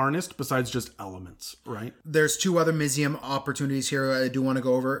be harnessed besides just elements, right? There's 2 other Mizzium opportunities here I do want to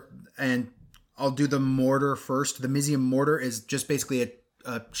go over, and I'll do the mortar first. The Mizzium mortar is just basically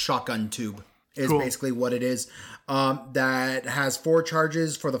a shotgun tube. Is Cool. basically what it is. That has 4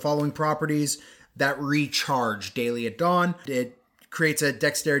 charges for the following properties that recharge daily at dawn. It creates a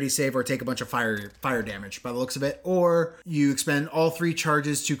dexterity save or take a bunch of fire damage by the looks of it. Or you expend all 3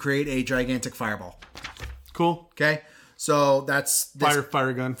 charges to create a gigantic fireball. Cool. Okay? So that's this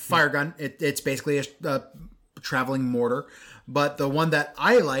Fire gun. fire gun. It's basically a traveling mortar. But the one that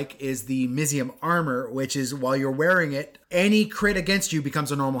I like is the Mizium armor, which is while you're wearing it, any crit against you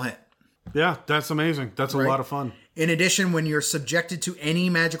becomes a normal hit. Yeah, that's amazing. That's a lot of fun. In addition, when you're subjected to any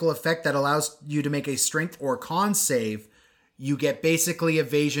magical effect that allows you to make a strength or con save, you get basically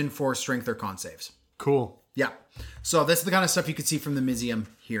evasion for strength or con saves. Cool. Yeah. So this is the kind of stuff you can see from the Mizium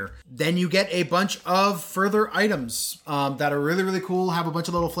here. Then you get a bunch of further items that are really, really cool, have a bunch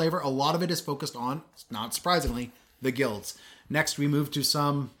of little flavor. A lot of it is focused on, not surprisingly, the guilds. Next, we move to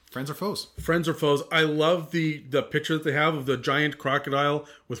some friends or foes. Friends or foes. I love the picture that they have of the giant crocodile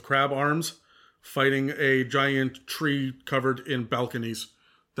with crab arms fighting a giant tree covered in balconies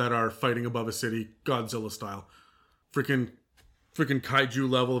that are fighting above a city, Godzilla style. Freaking kaiju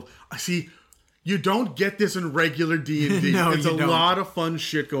level. I see. You don't get this in regular D&D. No, it's you a don't. lot of fun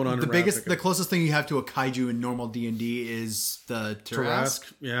shit going on. The closest thing you have to a kaiju in normal D&D is the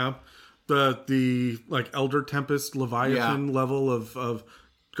Tarrasque. Yeah. The like Elder Tempest Leviathan level of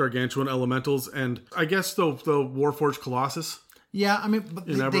gargantuan elementals, and I guess the Warforged Colossus. Yeah, I mean, but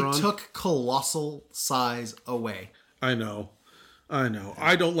they Eberron? took colossal size away. I know.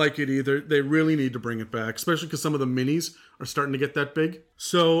 I don't like it either. They really need to bring it back, especially because some of the minis are starting to get that big.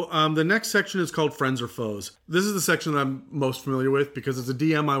 So the next section is called Friends or Foes. This is the section that I'm most familiar with because as a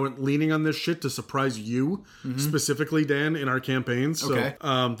DM, I went leaning on this shit to surprise you, specifically, Dan, in our campaigns. So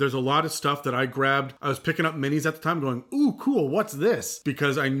Okay. there's a lot of stuff that I grabbed. I was picking up minis at the time going, ooh, cool, what's this?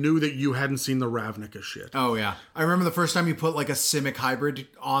 Because I knew that you hadn't seen the Ravnica shit. Oh, yeah. I remember the first time you put like a Simic hybrid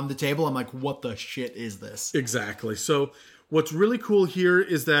on the table. I'm like, what the shit is this? Exactly. So what's really cool here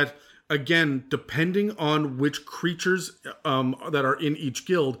is that, again, depending on which creatures that are in each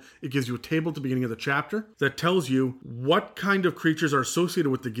guild, it gives you a table at the beginning of the chapter that tells you what kind of creatures are associated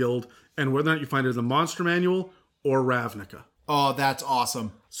with the guild and whether or not you find it in the Monster Manual or Ravnica. Oh, that's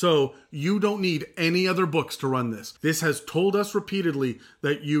awesome. So you don't need any other books to run this. This has told us repeatedly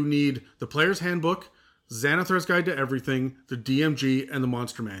that you need the Player's Handbook, Xanathar's Guide to Everything, the DMG, and the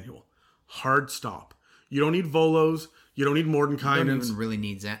Monster Manual. Hard stop. You don't need Volos. You don't need Mordenkainen's. You don't even really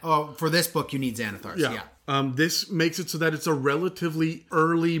need Xanathars. Oh, for this book, you need Xanathars. Yeah. This makes it so that it's a relatively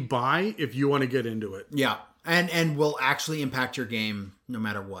early buy if you want to get into it. Yeah. And will actually impact your game no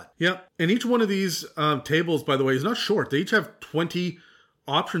matter what. Yeah. And each one of these tables, by the way, is not short. They each have 20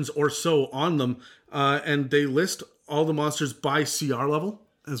 options or so on them. And they list all the monsters by CR level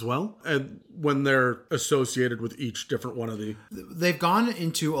as well, and when they're associated with each different one of the... They've gone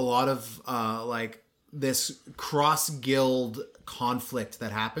into a lot of this cross-guild conflict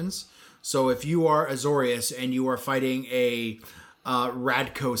that happens. So if you are Azorius and you are fighting a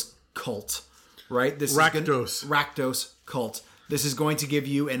Radkos cult, right? This Rakdos. Rakdos cult. This is going to give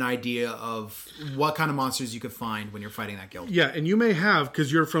you an idea of what kind of monsters you could find when you're fighting that guild. Yeah, and you may have,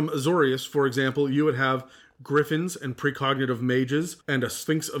 because you're from Azorius, for example, you would have Griffins and Precognitive Mages and a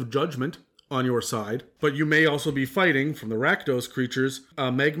Sphinx of Judgment on your side. But you may also be fighting, from the Rakdos creatures,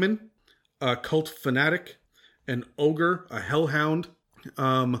 a Megman, a Cult Fanatic, an Ogre, a Hellhound.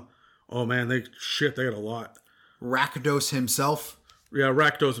 Oh man, they got a lot. Rakdos himself. Yeah,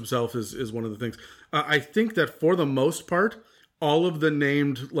 Rakdos himself is one of the things. I think that for the most part, all of the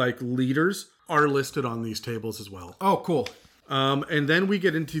named leaders are listed on these tables as well. Oh, cool. And then we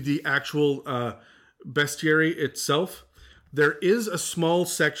get into the actual bestiary itself. There is a small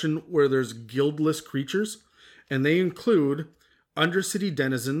section where there's guildless creatures, and they include Undercity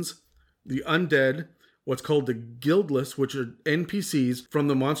denizens, the undead, what's called the guildless, which are NPCs from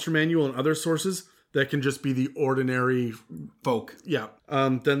the Monster Manual and other sources that can just be the ordinary folk. Yeah.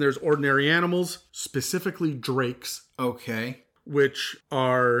 Then there's ordinary animals, specifically drakes. Okay. Which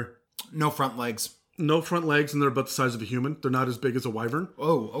are... No front legs. No front legs, and they're about the size of a human. They're not as big as a wyvern.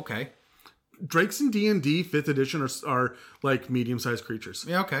 Oh, okay. Drakes in D&D 5th edition are like medium-sized creatures.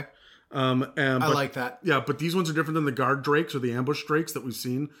 Yeah, okay. I like that. Yeah, but these ones are different than the guard drakes or the ambush drakes that we've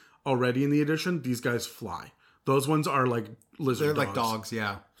seen already in the edition. These guys fly. Those ones are like lizard dogs. They're like dogs,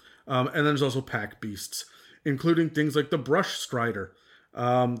 yeah. And then there's also pack beasts, including things like the brush strider,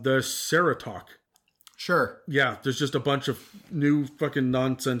 the Ceratok. Sure. Yeah, there's just a bunch of new fucking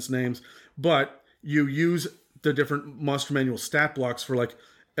nonsense names. But you use the different Monster Manual stat blocks for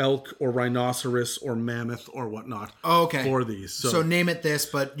elk or rhinoceros or mammoth or whatnot Okay. for these. So name it this,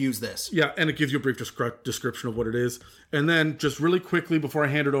 but use this. Yeah, and it gives you a brief description of what it is. And then, just really quickly before I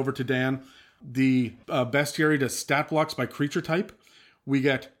hand it over to Dan, the bestiary does stat blocks by creature type. We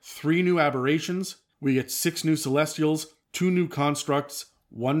get 3 new aberrations. We get 6 new celestials, 2 new constructs,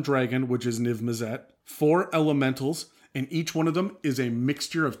 1 dragon, which is Niv Mizzet, 4 elementals, and each one of them is a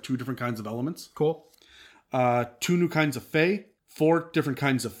mixture of 2 different kinds of elements. Cool. 2 new kinds of fae, 4 different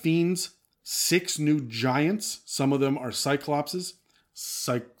kinds of fiends, 6 new giants. Some of them are cyclopses,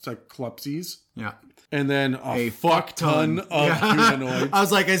 cyclopses, Yeah. and then a fuck ton of humanoids. I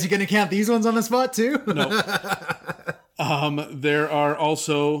was like, is he going to count these ones on the spot too? No. There are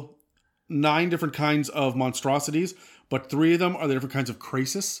also 9 different kinds of monstrosities, but 3 of them are the different kinds of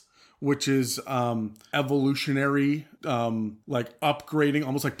Krasis, which is evolutionary, like upgrading,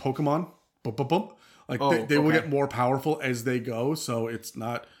 almost like Pokemon. Bump, bump, bump. Like they will get more powerful as they go, so it's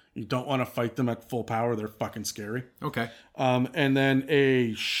not, you don't want to fight them at full power. They're fucking scary. Okay. And then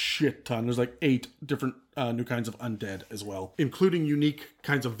a shit ton. There's like 8 different new kinds of undead as well, including unique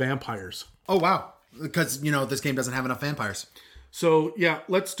kinds of vampires. Oh, wow. Because, this game doesn't have enough vampires. So yeah,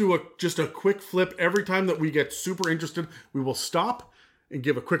 let's do just a quick flip. Every time that we get super interested, we will stop and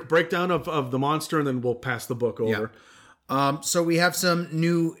give a quick breakdown of the monster, and then we'll pass the book over. So we have some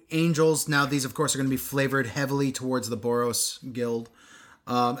new angels. Now, these, of course, are going to be flavored heavily towards the Boros Guild.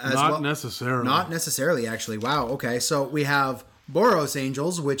 Not necessarily. Not necessarily, actually. Wow, okay. So we have Boros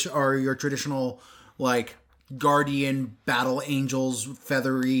angels, which are your traditional, like, guardian battle angels,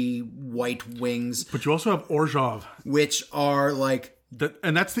 feathery white wings. But you also have Orzhov. Which are, like...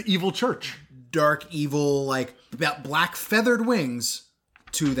 And that's the evil church. Dark, evil, like, black feathered wings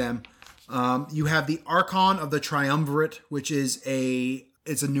to them. You have the Archon of the Triumvirate, which is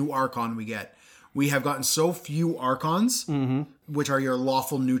it's a new Archon we get. We have gotten so few Archons, which are your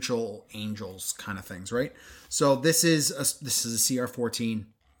lawful neutral angels kind of things, right? So this is a CR14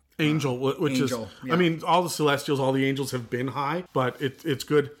 angel, which angel, is, yeah. I mean, all the Celestials, all the angels have been high, but it's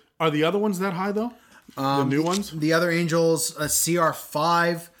good. Are the other ones that high, though? The new ones? The other angels,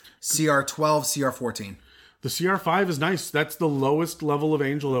 CR5, CR12, CR14. The CR5 is nice. That's the lowest level of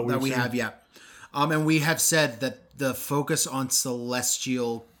angel that we have, yeah. And we have said that the focus on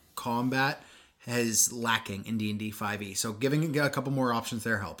celestial combat is lacking in D&D 5e. So giving a couple more options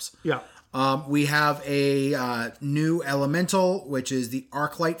there helps. Yeah. We have a new elemental, which is the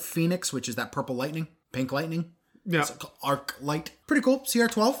Arclight Phoenix, which is that purple lightning, pink lightning. Yeah. It's Arclight. Pretty cool.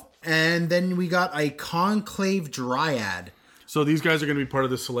 CR12. And then we got a Conclave Dryad. So these guys are going to be part of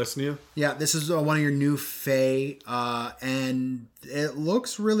the Celestia. Yeah, this is one of your new Fae, and it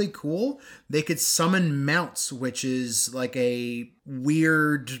looks really cool. They could summon mounts, which is like a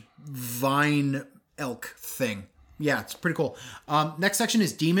weird vine elk thing. Yeah, it's pretty cool. Next section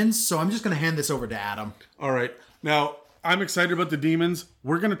is demons, so I'm just going to hand this over to Adam. All right. Now, I'm excited about the demons.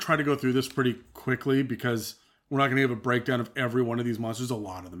 We're going to try to go through this pretty quickly because we're not going to give a breakdown of every one of these monsters. There's a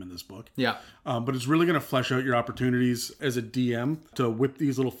lot of them in this book. Yeah. But it's really going to flesh out your opportunities as a DM to whip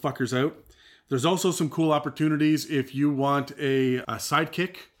these little fuckers out. There's also some cool opportunities if you want a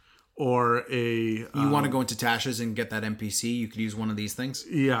sidekick or you want to go into Tasha's and get that NPC, you could use one of these things.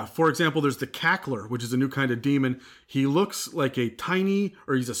 Yeah. For example, there's the Cackler, which is a new kind of demon. He looks like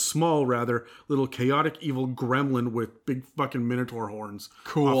he's a small, rather, little chaotic evil gremlin with big fucking minotaur horns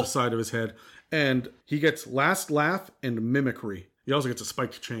off the side of his head. And he gets Last Laugh and Mimicry. He also gets a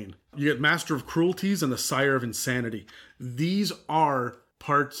spiked chain. You get Master of Cruelties and the Sire of Insanity. These are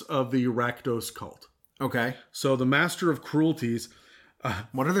parts of the Rakdos cult. Okay. So the Master of Cruelties...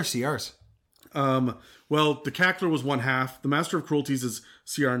 what are their CRs? Well, the Cackler was 1/2. The Master of Cruelties is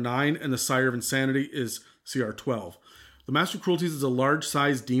CR9, and the Sire of Insanity is CR12. The Master of Cruelties is a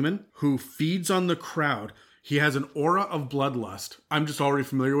large-sized demon who feeds on the crowd. He has an aura of bloodlust. I'm just already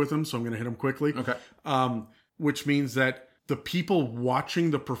familiar with him, so I'm going to hit him quickly. Okay. Which means that the people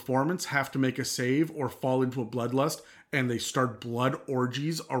watching the performance have to make a save or fall into a bloodlust, and they start blood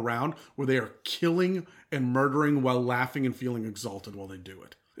orgies around where they are killing and murdering while laughing and feeling exalted while they do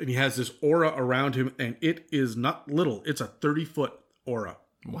it. And he has this aura around him, and it is not little. It's a 30-foot aura.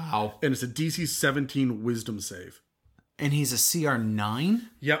 Wow. And it's a DC 17 wisdom save. And he's a CR9?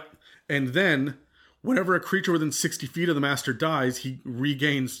 Yep. And then... whenever a creature within 60 feet of the master dies, he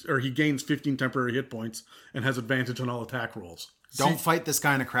gains 15 temporary hit points and has advantage on all attack rolls. Don't fight this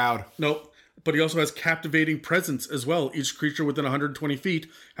guy in a crowd. Nope. But he also has Captivating Presence as well. Each creature within 120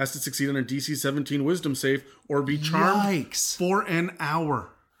 feet has to succeed on a DC 17 wisdom save or be charmed for an hour.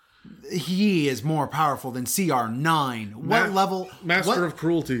 He is more powerful than CR9. What level? Master of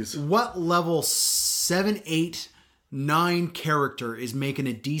Cruelties. What level 7, 8 9 character is making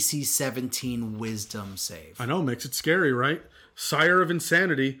a DC 17 wisdom save. I know, makes it scary, right? Sire of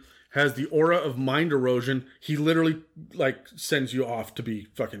Insanity has the aura of mind erosion. He literally like sends you off to be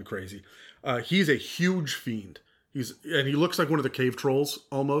fucking crazy. He's a huge fiend. He looks like one of the cave trolls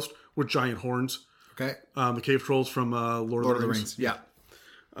almost with giant horns. Okay. The cave trolls from Lord of the Rings. Yeah.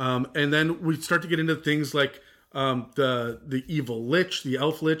 And then we start to get into things like the evil lich, the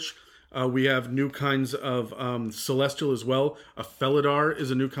elf lich. We have new kinds of celestial as well. A Felidar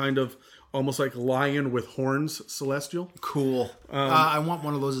is a new kind of almost like lion with horns celestial. Cool. I want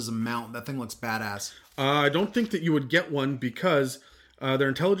one of those as a mount. That thing looks badass. I don't think that you would get one because their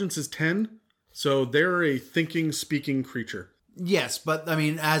intelligence is 10, so they're a thinking, speaking creature. Yes, but I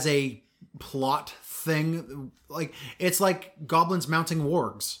mean, as a plot thing, like it's like goblins mounting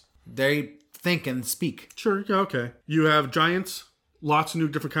wargs. They think and speak. Sure, yeah, okay. You have giants, lots of new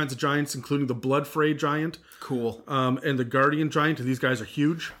different kinds of giants, including the Bloodfray giant. Cool. And the Guardian giant, and these guys are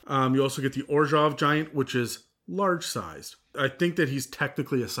huge. You also get the Orzhov giant, which is large-sized. I think that he's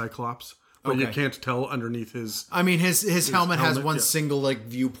technically a Cyclops, but you can't tell underneath his... I mean, his helmet has one single like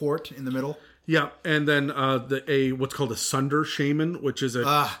viewport in the middle. Yeah, and then what's called a Sunder Shaman, which is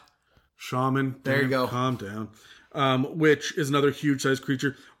a shaman. There you go. Calm down. Which is another huge-sized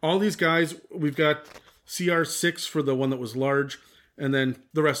creature. All these guys, we've got CR6 for the one that was large, and then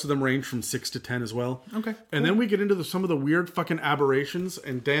the rest of them range from 6 to 10 as well. Okay. And then we get into some of the weird fucking aberrations.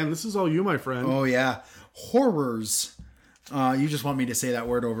 And Dan, this is all you, my friend. Oh, yeah. Horrors. You just want me to say that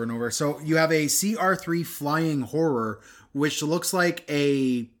word over and over. So you have a CR3 flying horror, which looks like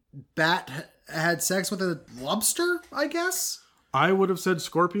a bat had sex with a lobster, I guess? I would have said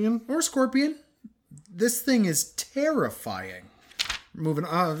scorpion. Or scorpion. This thing is terrifying. Moving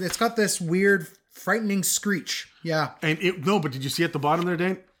on. It's got this weird, frightening screech. Yeah. And but did you see at the bottom there,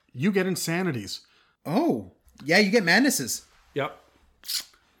 Dan? You get insanities. Oh. Yeah, you get madnesses. Yep.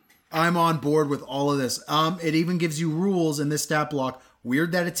 I'm on board with all of this. It even gives you rules in this stat block.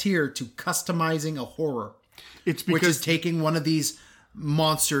 Weird that it's here to customizing a horror. It's because... Which is taking one of these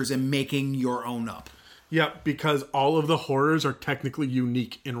monsters and making your own up. Yeah, because all of the horrors are technically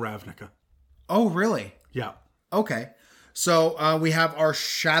unique in Ravnica. Oh, really? Yeah. Okay. So we have our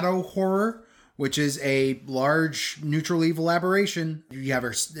Shadow Horror, which is a large neutral evil aberration. You have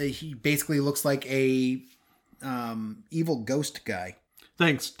he basically looks like a evil ghost guy.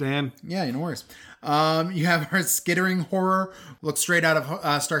 Thanks, Dan. Yeah, no worries. You have our Skittering Horror, looks straight out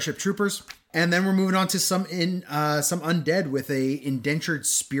of Starship Troopers. And then we're moving on to some undead with a indentured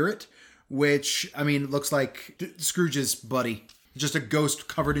spirit, which, I mean, looks like Scrooge's buddy. Just a ghost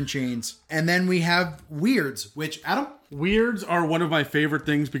covered in chains. And then we have Weirds, which, Adam? Weirds are one of my favorite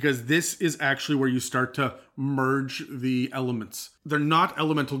things because this is actually where you start to merge the elements. They're not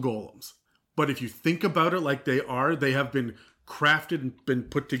elemental golems. But if you think about it like they are, they have been crafted and been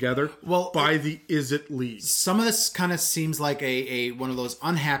put together by the Izzet League. Some of this kind of seems like a one of those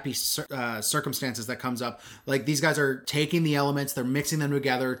unhappy circumstances that comes up. Like these guys are taking the elements, they're mixing them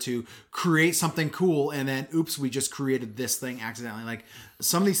together to create something cool, and then oops, we just created this thing accidentally. Like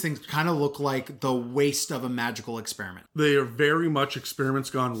some of these things kind of look like the waste of a magical experiment. They are very much experiments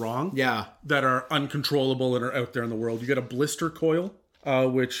gone wrong. Yeah. That are uncontrollable and are out there in the world. You get a blister coil,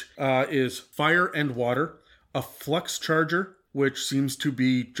 which is fire and water. A flux charger, which seems to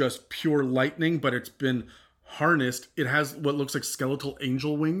be just pure lightning, but it's been harnessed. It has what looks like skeletal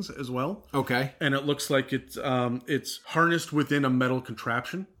angel wings as well. Okay. And it looks like it's harnessed within a metal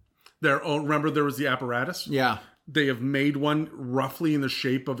contraption. Remember there was the apparatus? Yeah. They have made one roughly in the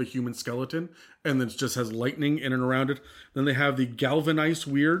shape of a human skeleton, and then it just has lightning in and around it. Then they have the Galvanize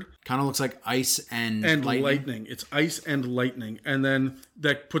Weird. Kind of looks like ice and lightning. It's ice and lightning. And then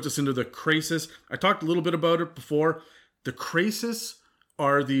that puts us into the Krasis. I talked a little bit about it before. The Krasis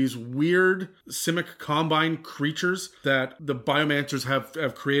are these weird Simic Combine creatures that the Biomancers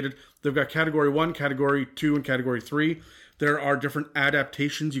have created. They've got Category 1, Category 2, and Category 3. There are different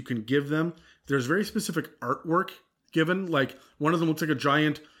adaptations you can give them. There's very specific artwork given. Like, one of them looks like a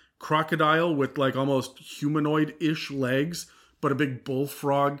giant crocodile with, like, almost humanoid-ish legs, but a big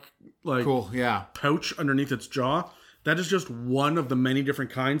bullfrog, like, cool, yeah, pouch underneath its jaw. That is just one of the many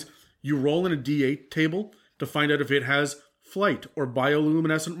different kinds. You roll in a D8 table to find out if it has flight or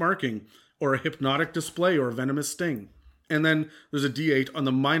bioluminescent marking or a hypnotic display or a venomous sting. And then there's a D8 on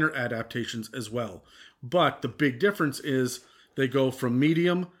the minor adaptations as well. But the big difference is they go from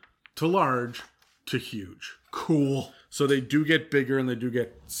medium to large to huge. Cool. So they do get bigger and they do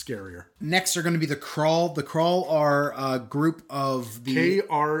get scarier. Next are going to be the Kraul. The Kraul are a group of the...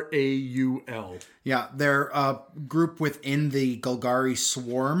 Kraul. Yeah, they're a group within the Golgari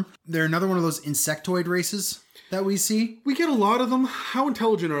swarm. They're another one of those insectoid races. that we see. We get a lot of them. How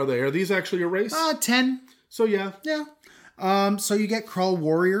intelligent are they? Are these actually a race? 10. So yeah. Yeah. So you get Krull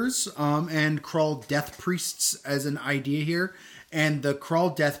warriors and Krull death priests as an idea here. And the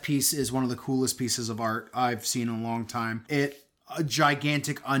Krull death piece is one of the coolest pieces of art I've seen in a long time. A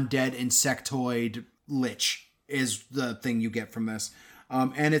gigantic undead insectoid lich is the thing you get from this.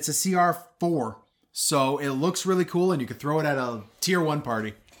 And it's a CR4. So it looks really cool, and you could throw it at a tier 1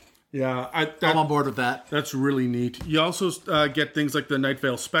 party. Yeah. I'm on board with that. That's really neat. You also get things like the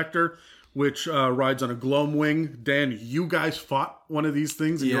Nightveil Spectre, which rides on a Gloamwing. Dan, you guys fought one of these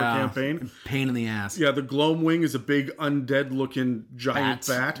things in your campaign. Pain in the ass. Yeah, the Gloamwing is a big undead-looking giant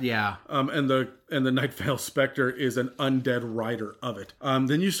bat. Yeah. And the Nightveil Spectre is an undead rider of it.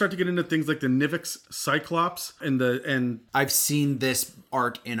 Then you start to get into things like the Nivix Cyclops and I've seen this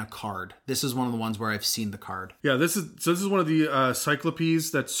art in a card. This is one of the ones where I've seen the card. yeah, this is one of the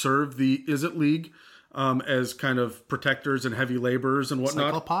Cyclopes that serve the Izzet League as kind of protectors and heavy laborers and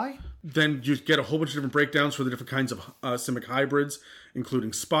whatnot. Cyclopi? Then you get a whole bunch of different breakdowns for the different kinds of Simic hybrids,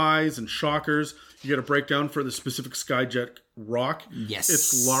 including spies and shockers. You get a breakdown for the specific Skyjet rock. Yes.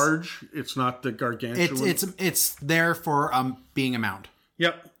 It's large. It's not the gargantuan. It's there for being a mount.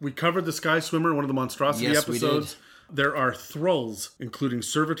 Yep. We covered the Sky Swimmer, one of the monstrosity episodes. There are thralls, including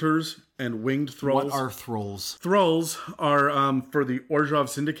servitors and winged thralls. What are thralls? Thralls are for the Orzhov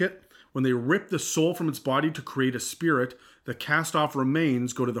Syndicate. When they rip the soul from its body to create a spirit, the cast-off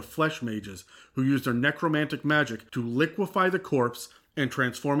remains go to the flesh mages, who use their necromantic magic to liquefy the corpse and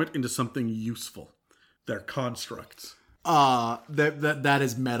transform it into something useful. They're constructs. That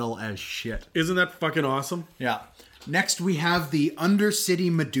is metal as shit. Isn't that fucking awesome? Yeah. Next, we have the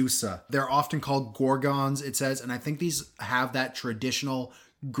Undercity Medusa. They're often called Gorgons, it says, and I think these have that traditional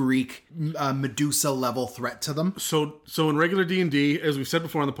Greek Medusa level threat to them. So in regular D&D, as we've said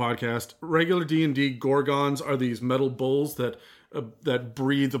before on the podcast, regular D&D Gorgons are these metal bulls that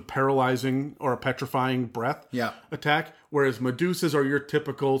breathe a paralyzing or a petrifying breath attack, whereas Medusas are your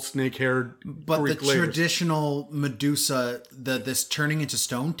typical snake-haired Greek the layers. Traditional Medusa, this turning into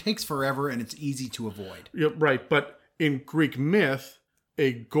stone takes forever and it's easy to avoid. Yep, right. But in Greek myth,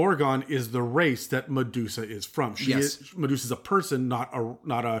 a Gorgon is the race that Medusa is from. Medusa's a person, not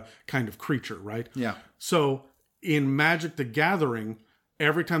a kind of creature, right? Yeah. So in Magic the Gathering,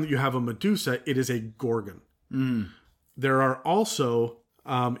 every time that you have a Medusa, it is a Gorgon. There are also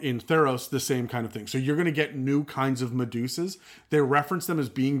in Theros the same kind of thing. So you're going to get new kinds of Medusas. They reference them as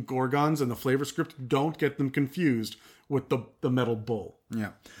being Gorgons, and the flavor script don't get them confused with the metal bull.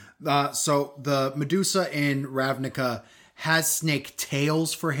 Yeah. So the Medusa in Ravnica has snake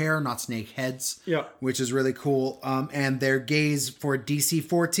tails for hair, not snake heads. Yeah. Which is really cool. And their gaze for DC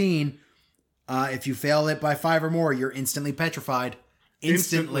 14, if you fail it by 5 or more, you're instantly petrified.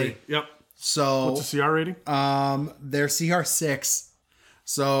 Instantly. Yep. So what's the CR rating? They're CR 6.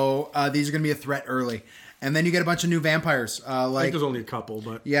 So these are going to be a threat early. And then you get a bunch of new vampires. I think there's only a couple,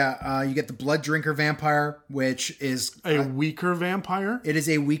 but... Yeah, you get the Blood Drinker Vampire, which is... A weaker vampire? It is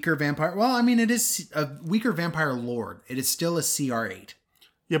a weaker vampire. Well, I mean, it is a weaker vampire lord. It is still a CR8.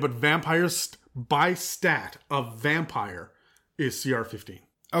 Yeah, but vampires, by stat, a vampire is CR15.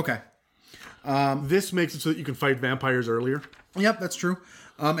 Okay. This makes it so that you can fight vampires earlier. Yep, that's true.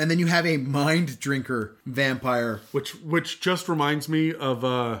 And then you have a Mind Drinker Vampire. Which just reminds me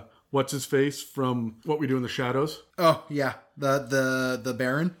of... what's his face from What We Do in the Shadows? Oh, yeah. The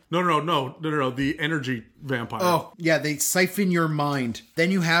Baron? No. The energy vampire. Oh, yeah. They siphon your mind.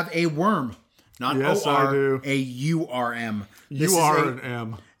 Then you have a worm. Not yes, OR, I do. a URM. You are an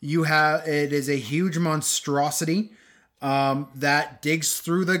M. It is a huge monstrosity that digs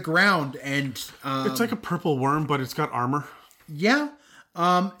through the ground. And it's like a purple worm, but it's got armor. Yeah.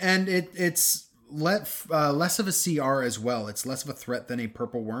 And it's... less of a CR as well. It's less of a threat than a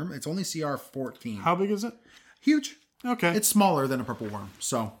purple worm. It's only CR 14. How big is it? Huge. Okay. It's smaller than a purple worm.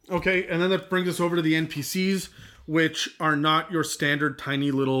 So okay, and then that brings us over to the NPCs, which are not your standard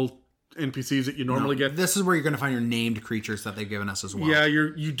tiny little NPCs that you normally get. This is where you're going to find your named creatures that they've given us as well. Yeah,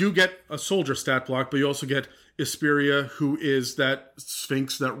 you do get a soldier stat block, but you also get Isperia, who is that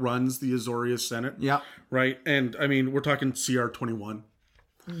Sphinx that runs the Azorius Senate. Yeah. Right? And, I mean, we're talking CR 21.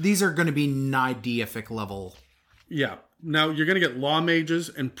 These are going to be nigh deific level. Yeah. Now, you're going to get law mages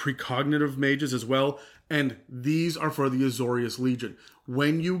and precognitive mages as well, and these are for the Azorius Legion.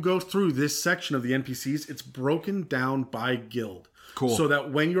 When you go through this section of the NPCs, it's broken down by guild. Cool. So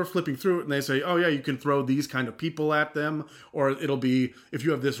that when you're flipping through it and they say, oh yeah, you can throw these kind of people at them, or it'll be, if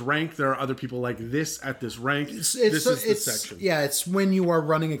you have this rank, there are other people like this at this rank. This is the section. Yeah, it's when you are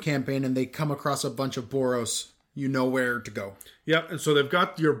running a campaign and they come across a bunch of Boros, you know where to go. Yep, and so they've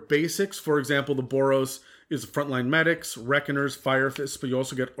got your basics. For example, the Boros is frontline medics, reckoners, fire fists, but you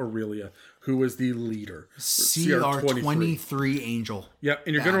also get Aurelia, who is the leader. CR23 Angel. Yeah,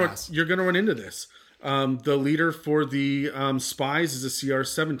 and you're gonna run into this. The leader for the spies is a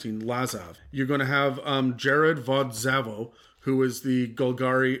CR17, Lazav. You're going to have Jared Vodzavo, who is the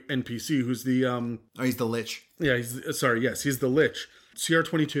Golgari NPC, who's the... he's the Lich. Yeah, he's the Lich.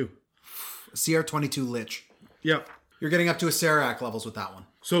 CR22. CR22 Lich. Yeah. You're getting up to a Serac levels with that one.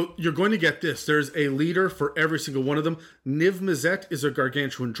 So you're going to get this. There's a leader for every single one of them. Niv Mizzet is a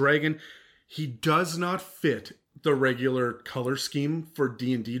gargantuan dragon. He does not fit the regular color scheme for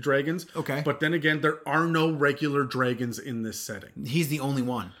D&D dragons. Okay. But then again, there are no regular dragons in this setting. He's the only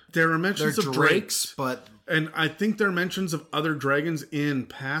one. There are mentions of drakes, but... And I think there are mentions of other dragons in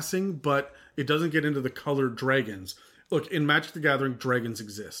passing, but it doesn't get into the colored dragons. Look, in Magic the Gathering, dragons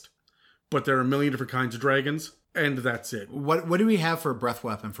exist. But there are a million different kinds of dragons, and that's it. What do we have for a breath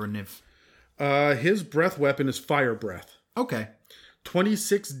weapon for Niv? His breath weapon is Fire Breath. Okay.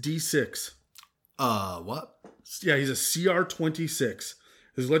 26d6. What? Yeah, he's a CR26.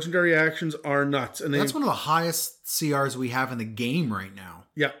 His legendary actions are nuts. And that's one of the highest CRs we have in the game right now.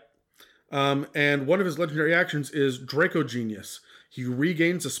 Yeah. And one of his legendary actions is Draco Genius. He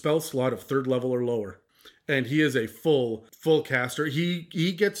regains a spell slot of 3rd level or lower. And he is a full caster.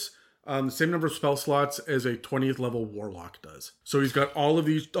 He gets the same number of spell slots as a 20th level Warlock does. So he's got all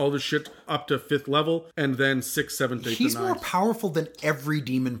this shit up to 5th level, and then 6th, 7th, 8th, He's and 9th. more powerful than every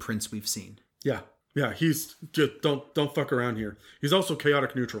Demon Prince we've seen. Yeah. Yeah, he's just don't fuck around here. He's also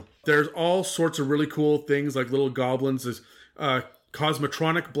chaotic neutral. There's all sorts of really cool things like little goblins. There's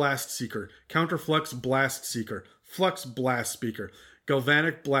Cosmotronic Blast Seeker, Counterflux Blast Seeker, Flux Blast Seeker,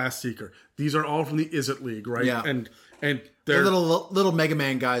 Galvanic Blast Seeker. These are all from the Izzet League, right? Yeah. And they're little Mega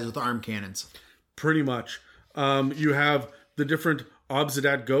Man guys with arm cannons. Pretty much. You have the different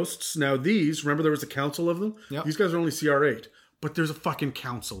Obsidat Ghosts. Now these, remember there was a council of them? Yep. These guys are only CR8. But there's a fucking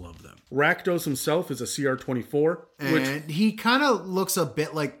council of them. Rakdos himself is a CR24. And he kind of looks a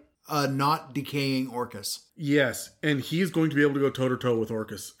bit like a not decaying Orcus. Yes, and he's going to be able to go toe-to-toe with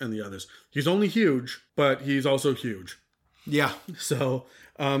Orcus and the others. He's only huge, but he's also huge. Yeah. So,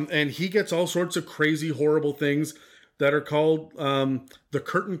 and he gets all sorts of crazy, horrible things that are called the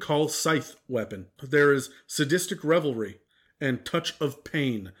Curtain Call Scythe weapon. There is Sadistic Revelry and Touch of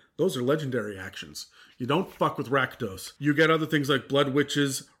Pain. Those are legendary actions. You don't fuck with Rakdos. You get other things like Blood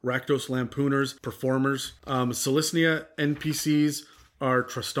Witches, Rakdos Lampooners, Performers. Selesnya NPCs are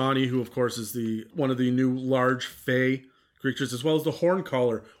Trostani, who of course is one of the new large Fey creatures, as well as the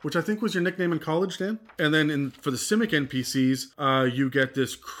Horncaller, which I think was your nickname in college, Dan. And then for the Simic NPCs, you get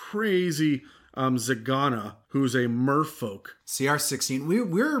this crazy Zagana, who's a merfolk. CR16.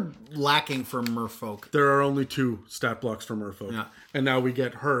 We're lacking for merfolk. There are only 2 stat blocks for merfolk. Yeah. And now we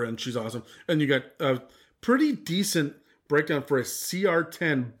get her, and she's awesome. And you get a pretty decent breakdown for a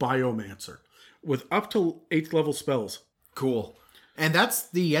CR10 Biomancer with up to 8th level spells. Cool. And that's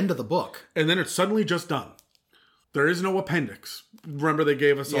the end of the book. And then it's suddenly just done. There is no appendix. Remember they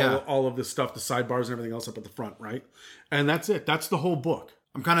gave us all of this stuff, the sidebars and everything else up at the front, right? And that's it. That's the whole book.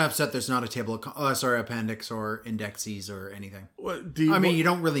 I'm kind of upset there's not a table of, appendix or indexes or anything. You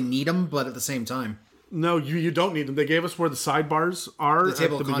don't really need them, but at the same time. No, you don't need them. They gave us where the sidebars are. The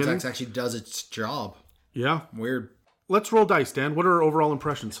table at of the contents beginning. actually does its job. Yeah. Weird. Let's roll dice, Dan. What are our overall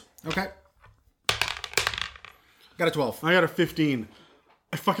impressions? Okay. Got a 12. I got a 15.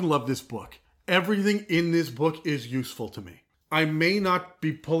 I fucking love this book. Everything in this book is useful to me. I may not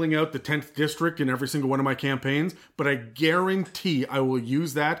be pulling out the 10th district in every single one of my campaigns, but I guarantee I will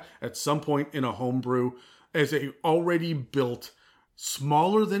use that at some point in a homebrew as a already built,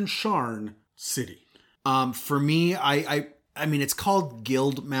 smaller than Sharn city. For me, I mean, it's called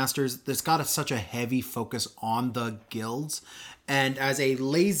Guild Masters. There's got such a heavy focus on the guilds. And as a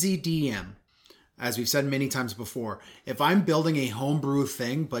lazy DM, as we've said many times before, if I'm building a homebrew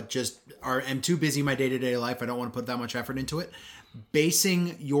thing, but just am too busy in my day-to-day life, I don't want to put that much effort into it,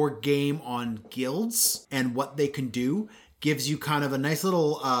 basing your game on guilds and what they can do gives you kind of a nice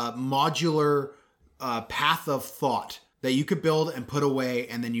little modular path of thought that you could build and put away,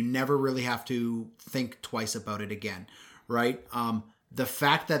 and then you never really have to think twice about it again, right? The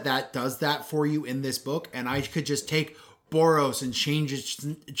fact that does that for you in this book, and I could just take Boros and change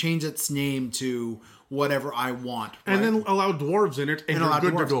its name to whatever I want. Right? And then allow dwarves in it, and you're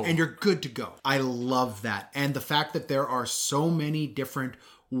good to go. And you're good to go. I love that. And the fact that there are so many different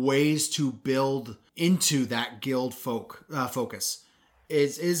ways to build into that guild focus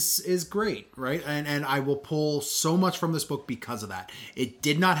is great, right? And I will pull so much from this book because of that. It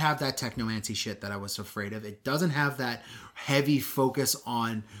did not have that technomancy shit that I was afraid of. It doesn't have that heavy focus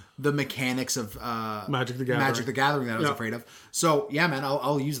on the mechanics of Magic the Gathering that I was afraid of. So yeah, man,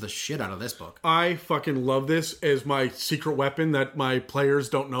 I'll use the shit out of this book. I fucking love this as my secret weapon that my players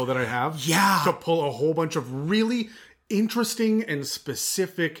don't know that I have. Yeah. To pull a whole bunch of really interesting and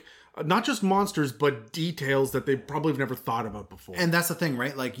specific, not just monsters, but details that they probably have never thought about before. And that's the thing,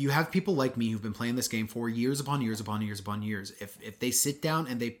 right? Like, you have people like me who've been playing this game for years upon years upon years upon years. If they sit down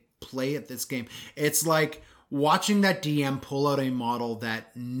and they play at this game, it's like watching that DM pull out a model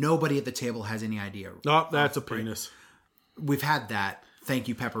that nobody at the table has any idea. Oh, that's a penis. We've had that. Thank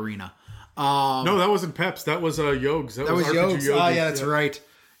you, Pepperina. No, that wasn't Peps. That was Yogs. That was Yogs. Oh, yeah, that's right.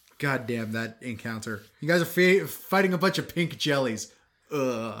 God damn, that encounter. You guys are fighting a bunch of pink jellies.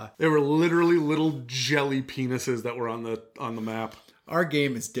 Ugh. They were literally little jelly penises that were on the map. Our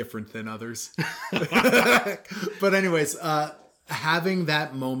game is different than others. But anyways, having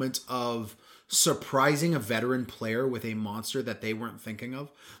that moment of surprising a veteran player with a monster that they weren't thinking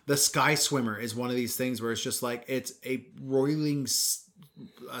of. The Sky Swimmer is one of these things where it's just like, it's a roiling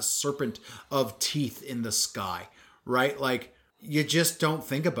serpent of teeth in the sky, right? Like, you just don't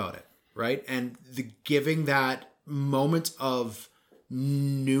think about it, right? And giving that moment of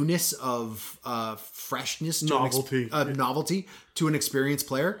newness, of freshness, novelty to an experienced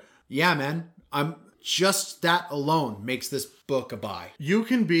player. Yeah, man. Just that alone makes this book a buy. You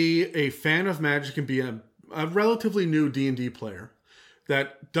can be a fan of Magic and be a relatively new D&D player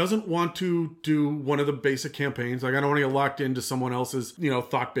that doesn't want to do one of the basic campaigns. Like, I don't want to get locked into someone else's,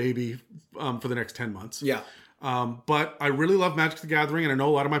 thought baby for the next 10 months. Yeah. But I really love Magic the Gathering, and I know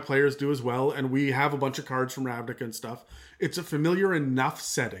a lot of my players do as well, and we have a bunch of cards from Ravnica and stuff. It's a familiar enough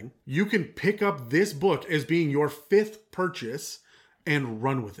setting. You can pick up this book as being your 5th purchase and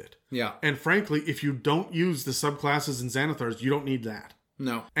run with it. Yeah. And frankly, if you don't use the subclasses and Xanathars, you don't need that.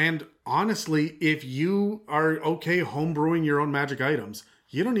 No. And honestly, if you are okay homebrewing your own Magic items,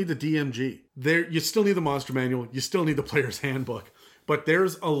 you don't need the DMG. You still need the monster manual. You still need the player's handbook. But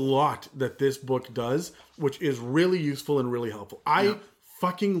there's a lot that this book does, which is really useful and really helpful. I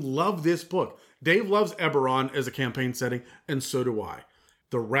fucking love this book. Dave loves Eberron as a campaign setting, and so do I.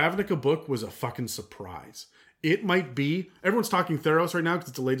 The Ravnica book was a fucking surprise. It might be, everyone's talking Theros right now because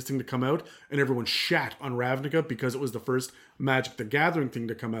it's the latest thing to come out, and everyone shat on Ravnica because it was the first Magic the Gathering thing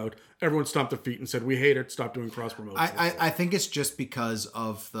to come out. Everyone stomped their feet and said, we hate it, stop doing cross-promotion. I think it's just because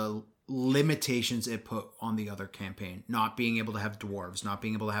of the limitations it put on the other campaign. Not being able to have dwarves, not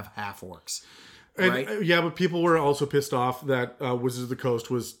being able to have half-orcs. Right? And, yeah, but people were also pissed off that Wizards of the Coast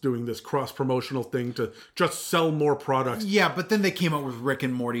was doing this cross-promotional thing to just sell more products. Yeah, but then they came out with Rick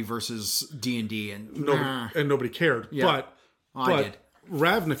and Morty versus D&D, and nobody cared. Yeah. I did.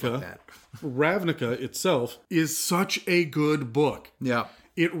 Ravnica itself is such a good book. Yeah.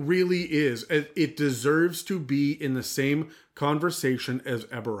 It really is. It deserves to be in the same conversation as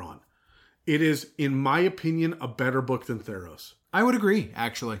Eberron. It is, in my opinion, a better book than Theros. I would agree,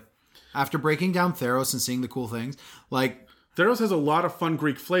 actually. After breaking down Theros and seeing the cool things, like... Theros has a lot of fun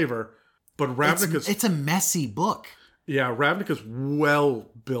Greek flavor, but Ravnica's... It's a messy book. Yeah, Ravnica's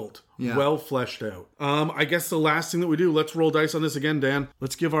well built, well fleshed out. I guess the last thing that we do, let's roll dice on this again, Dan.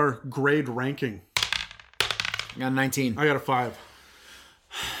 Let's give our grade ranking. I got a 19. I got a 5.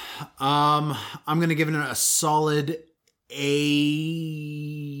 I'm going to give it a solid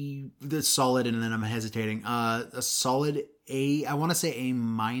A... That's solid, and then I'm hesitating. A solid A... I want to say A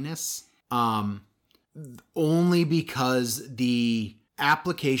minus. Only because the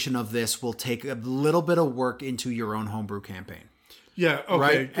application of this will take a little bit of work into your own homebrew campaign. Yeah, okay.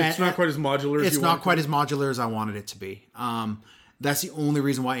 Right? It's not quite as modular as you want. It's not quite as modular as I wanted it to be. That's the only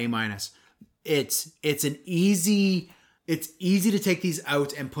reason why A minus. It's easy to take these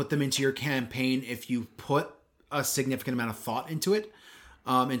out and put them into your campaign if you put a significant amount of thought into it,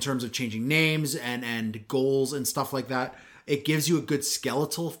 in terms of changing names and goals and stuff like that. It gives you a good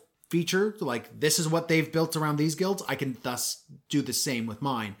skeletal feature, like this is what they've built around these guilds. I can thus do the same with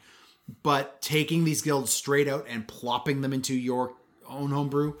mine. But taking these guilds straight out and plopping them into your own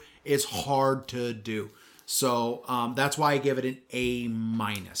homebrew is hard to do. So that's why I give it an A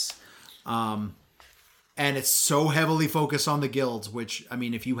minus. And it's so heavily focused on the guilds, which, I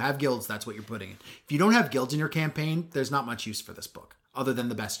mean, if you have guilds, that's what you're putting in. If you don't have guilds in your campaign, there's not much use for this book other than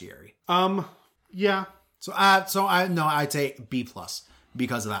the bestiary. Yeah. I'd say B plus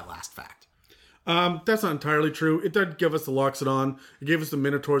because of that last fact. That's not entirely true. It did give us the Loxodon. It gave us the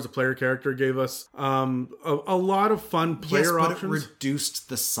Minotaur as a player character. It gave us a lot of fun player options. It reduced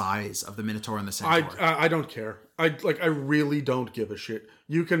the size of the Minotaur and the Centaur. I don't care. I really don't give a shit.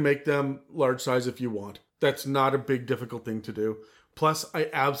 You can make them large size if you want. That's not a big difficult thing to do. Plus, I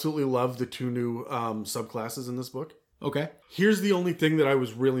absolutely love the 2 new subclasses in this book. Okay. Here's the only thing that I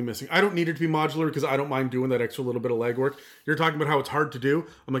was really missing. I don't need it to be modular because I don't mind doing that extra little bit of legwork. You're talking about how it's hard to do.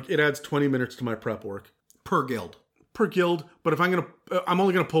 I'm like, it adds 20 minutes to my prep work. Per guild. Per guild, but if I'm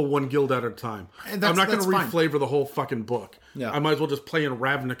only gonna pull 1 guild at a time. I'm not gonna reflavor the whole fucking book. Yeah. I might as well just play in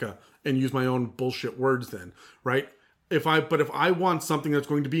Ravnica and use my own bullshit words then, right? If I want something that's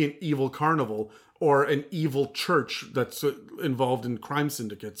going to be an evil carnival or an evil church that's involved in crime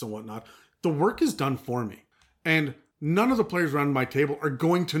syndicates and whatnot, the work is done for me. And none of the players around my table are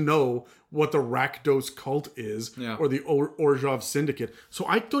going to know what the Rakdos cult is or the Orzhov syndicate. So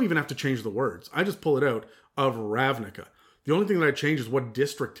I don't even have to change the words. I just pull it out of Ravnica. The only thing that I change is what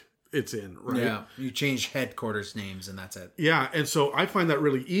district it's in, right? Yeah, you change headquarters names and that's it. Yeah, and so I find that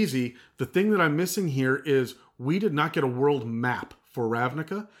really easy. The thing that I'm missing here is we did not get a world map for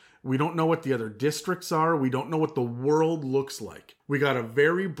Ravnica. We don't know what the other districts are. We don't know what the world looks like. We got a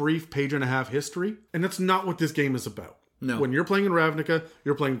very brief 1.5-page history, and that's not what this game is about. No. When you're playing in Ravnica,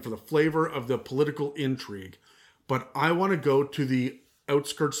 you're playing for the flavor of the political intrigue. But I want to go to the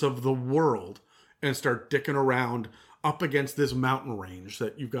outskirts of the world and start dicking around up against this mountain range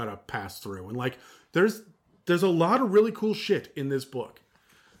that you've got to pass through. And like, there's a lot of really cool shit in this book.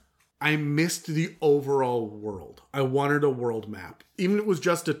 I missed the overall world. I wanted a world map. Even if it was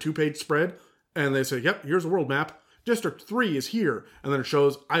just a 2-page spread, and they say, yep, here's a world map. District 3 is here. And then it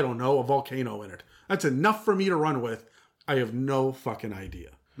shows, I don't know, a volcano in it. That's enough for me to run with. I have no fucking idea.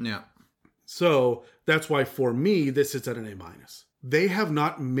 Yeah. So that's why for me, this sits at an A-. They have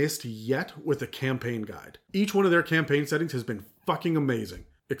not missed yet with a campaign guide. Each one of their campaign settings has been fucking amazing,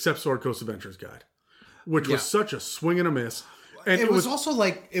 except Sword Coast Adventures Guide, which was such a swing and a miss. And it was also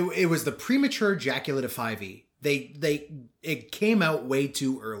like, it was the premature ejaculate of 5e. It came out way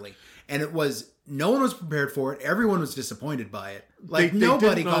too early. And it was, no one was prepared for it. Everyone was disappointed by it. Like,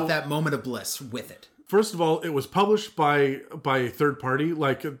 nobody got that moment of bliss with it. First of all, it was published by a third party.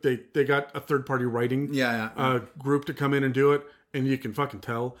 Like, they got a third party writing group to come in and do it. And you can fucking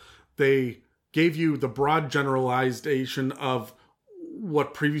tell. They gave you the broad generalization of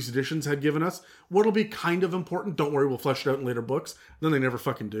what previous editions had given us. What'll be kind of important, don't worry, we'll flesh it out in later books. Then they never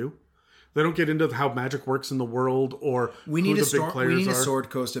fucking do. They don't get into how magic works in the world or who the big players are. We need a Sword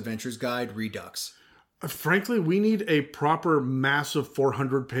Coast Adventures Guide Redux. Frankly, we need a proper, massive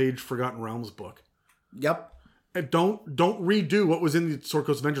 400-page Forgotten Realms book. Yep. And don't redo what was in the Sword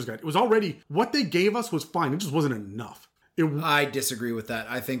Coast Adventures Guide. It was already, what they gave us was fine. It just wasn't enough. I disagree with that.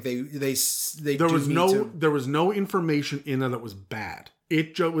 I think they there was no information in there that was bad.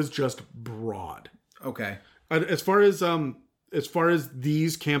 It was just broad. Okay. As far as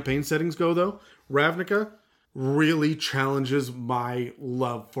these campaign settings go, though, Ravnica really challenges my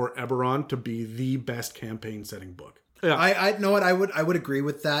love for Eberron to be the best campaign setting book. Yeah. I know what I would agree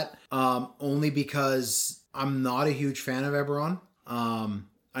with that. Only because I'm not a huge fan of Eberron.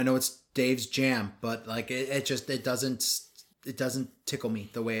 I know it's Dave's jam, but like it doesn't tickle me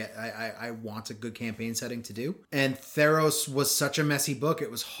the way I want a good campaign setting to do. And Theros was such a messy book.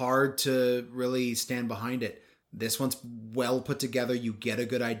 It was hard to really stand behind it. This one's well put together. You get a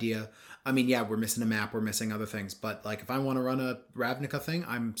good idea. I mean, yeah, we're missing a map. We're missing other things. But like, if I want to run a Ravnica thing,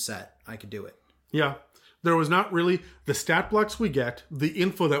 I'm set. I could do it. Yeah. There was not really the stat blocks we get, the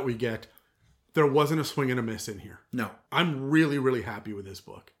info that we get. There wasn't a swing and a miss in here. No. I'm really, really happy with this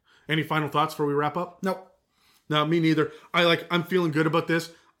book. Any final thoughts before we wrap up? Nope. No, me neither. I'm feeling good about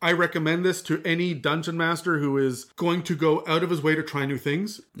this. I recommend this to any dungeon master who is going to go out of his way to try new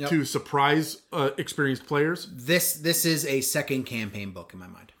things, to surprise experienced players. This is a second campaign book in my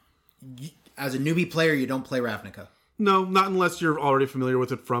mind. As a newbie player, you don't play Ravnica. No, not unless you're already familiar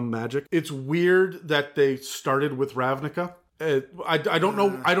with it from Magic. It's weird that they started with Ravnica. I don't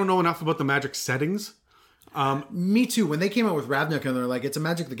know enough about the Magic settings. Me too. When they came out with Ravnica and they're like, it's a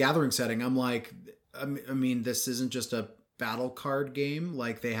Magic the Gathering setting, I'm like, I mean, this isn't just a battle card game.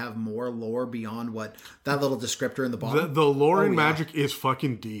 Like, they have more lore beyond what that little descriptor in the bottom. The lore in Magic is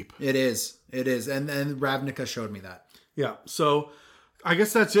fucking deep. It is. And Ravnica showed me that. Yeah. So I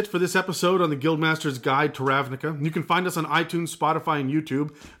guess that's it for this episode on the Guildmaster's Guide to Ravnica. You can find us on iTunes, Spotify, and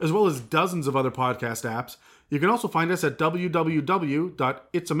YouTube, as well as dozens of other podcast apps. You can also find us at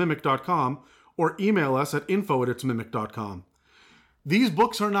www.itsamimic.com or email us at info@itsamimic.com. These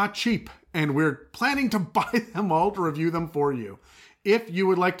books are not cheap, and we're planning to buy them all to review them for you. If you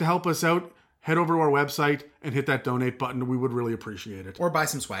would like to help us out, head over to our website and hit that donate button. We would really appreciate it. Or buy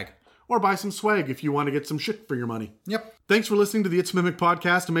some swag. Or buy some swag if you want to get some shit for your money. Yep. Thanks for listening to the It's a Mimic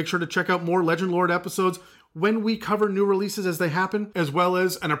podcast, and make sure to check out more Legend Lord episodes when we cover new releases as they happen, as well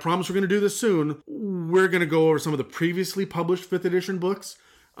as, and I promise we're going to do this soon, we're going to go over some of the previously published 5th edition books,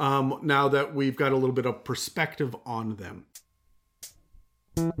 now that we've got a little bit of perspective on them.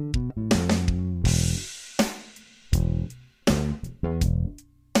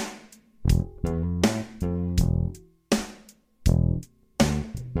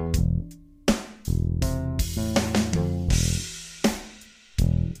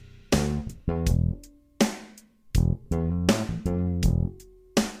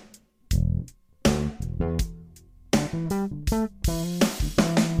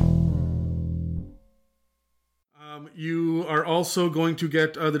 You are also going to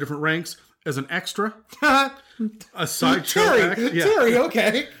get the different ranks as an extra, a sideshow act. Yeah. Terry,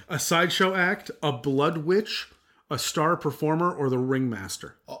 okay. A sideshow act, a blood witch, a star performer, or the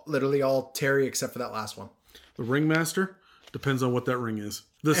ringmaster. Literally all Terry except for that last one. The ringmaster depends on what that ring is.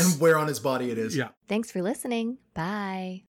 And where on his body it is. Yeah. Thanks for listening. Bye.